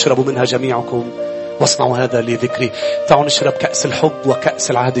بدمي، اشربوا منها جميعكم واصنعوا هذا لذكري. تعالوا نشرب كأس الحب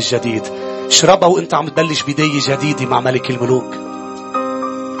وكأس العهد الجديد. اشربها وانت عم تبلش بداية جديدة مع ملك الملوك.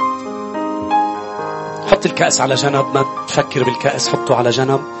 حط الكأس على جنب، ما تفكر بالكأس، حطه على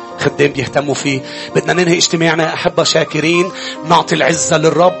جنب. خدام بيهتموا فيه. بدنا ننهي اجتماعنا يا أحبة شاكرين، نعطي العزة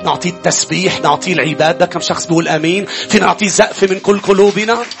للرب، نعطي التسبيح، نعطي العبادة. كم شخص بيقول آمين؟ فينا نعطي زقف من كل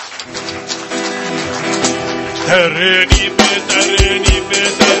قلوبنا. ترني بترني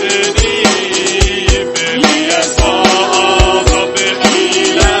بترني باليسوع رب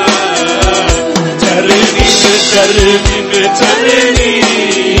إله. ترني بترني بترني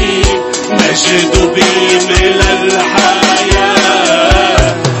مجد بيمل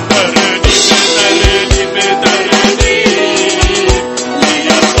الحياة. ترني بترني بترني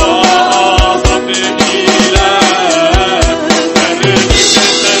ليسوع رب إله. ترني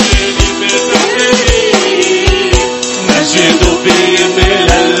بترني بترني مجد بيمل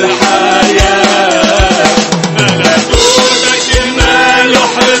الحياة. ملكوتك ما له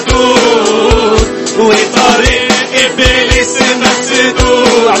حدود وطريق إبليس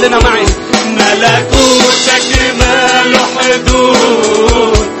مسدود. اعلنها معي. ملكوتك ما له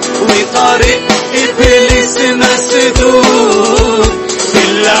حدود وطريق إبليس مسدود.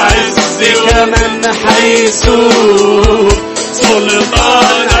 بالعز كمن حيسود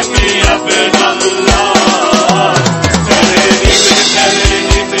سلطانك يا ابن الله. ترني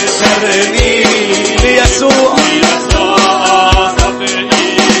بترني ليسوع رب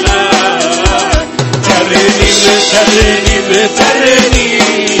إله. ترني بترني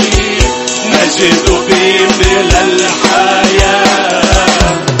مجد بيمل الحياة.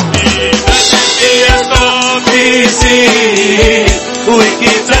 يسوع بيزيد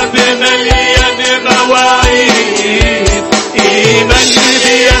وكتاب مليان مواعيد. إيمان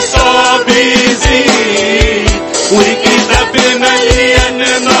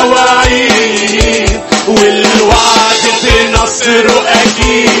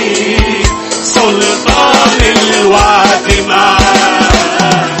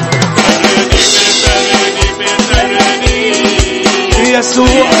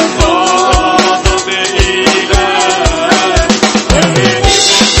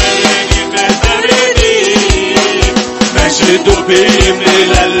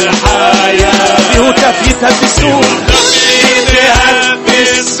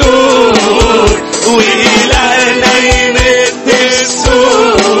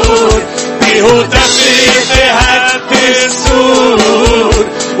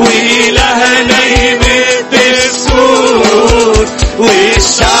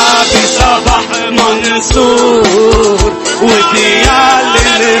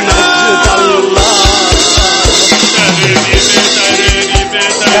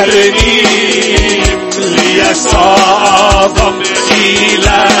ترنيم ليسوع أعظم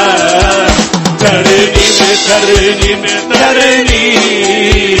إله. ترنيم ترنيم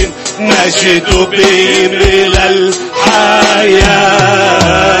ترنيم نجد بملء الحياة.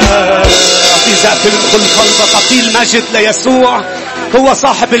 إذا في كل قلبك أقيل مجد ليسوع، هو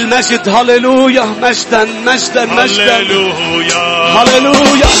صاحب المجد. هللويا. مجدا مجدا مجدا. هللويا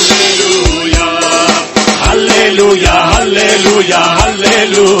هللويا هللويا هللويا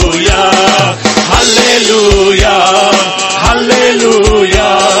هللويا هللويا هللويا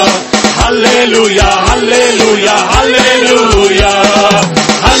هللويا هللويا هللويا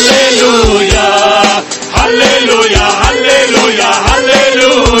هللويا هللويا هللويا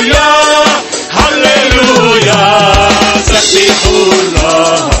هللويا هللويا. سبحوا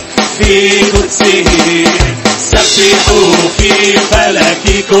الله في قدسه، سبحوا في فلك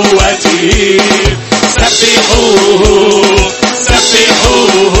قوته، سبحوه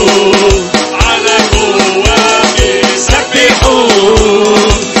سبحوه على قوته، سبحوه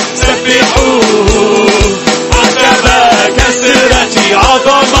سبحوه عتب كثرة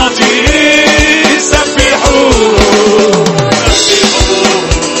عظمته، سبحوه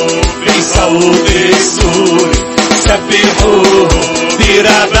سبحوه بصوت السور، سبحوه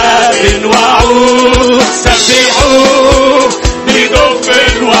برباب وعود، سبحوه بدف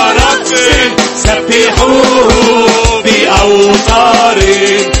ورقص، سبحوه بأوتار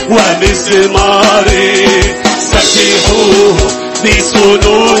ومزمار، سبحوه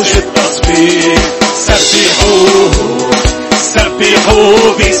بصنوج التصبيح، سبحوه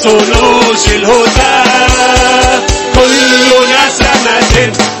سبحوه بصنوج الهتاف. كل نسمة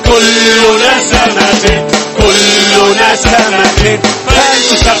كل نسمة كل نسمة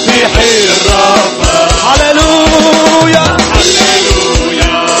فلتسبح الرب. هللويا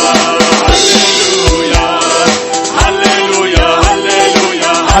هللويا هللويا هللويا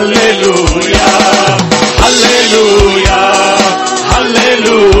هللويا هللويا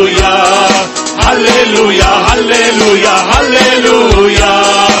هللويا هللويا هللويا هللويا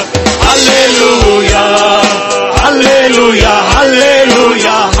هللويا هللويا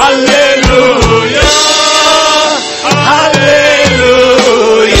هللويا هللويا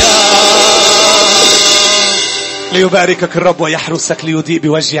هللويا. ليباركك الرب ويحرسك، ليضيء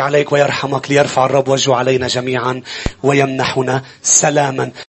بوجهه عليك ويرحمك، ليرفع الرب وجهه علينا جميعا ويمنحنا سلاما.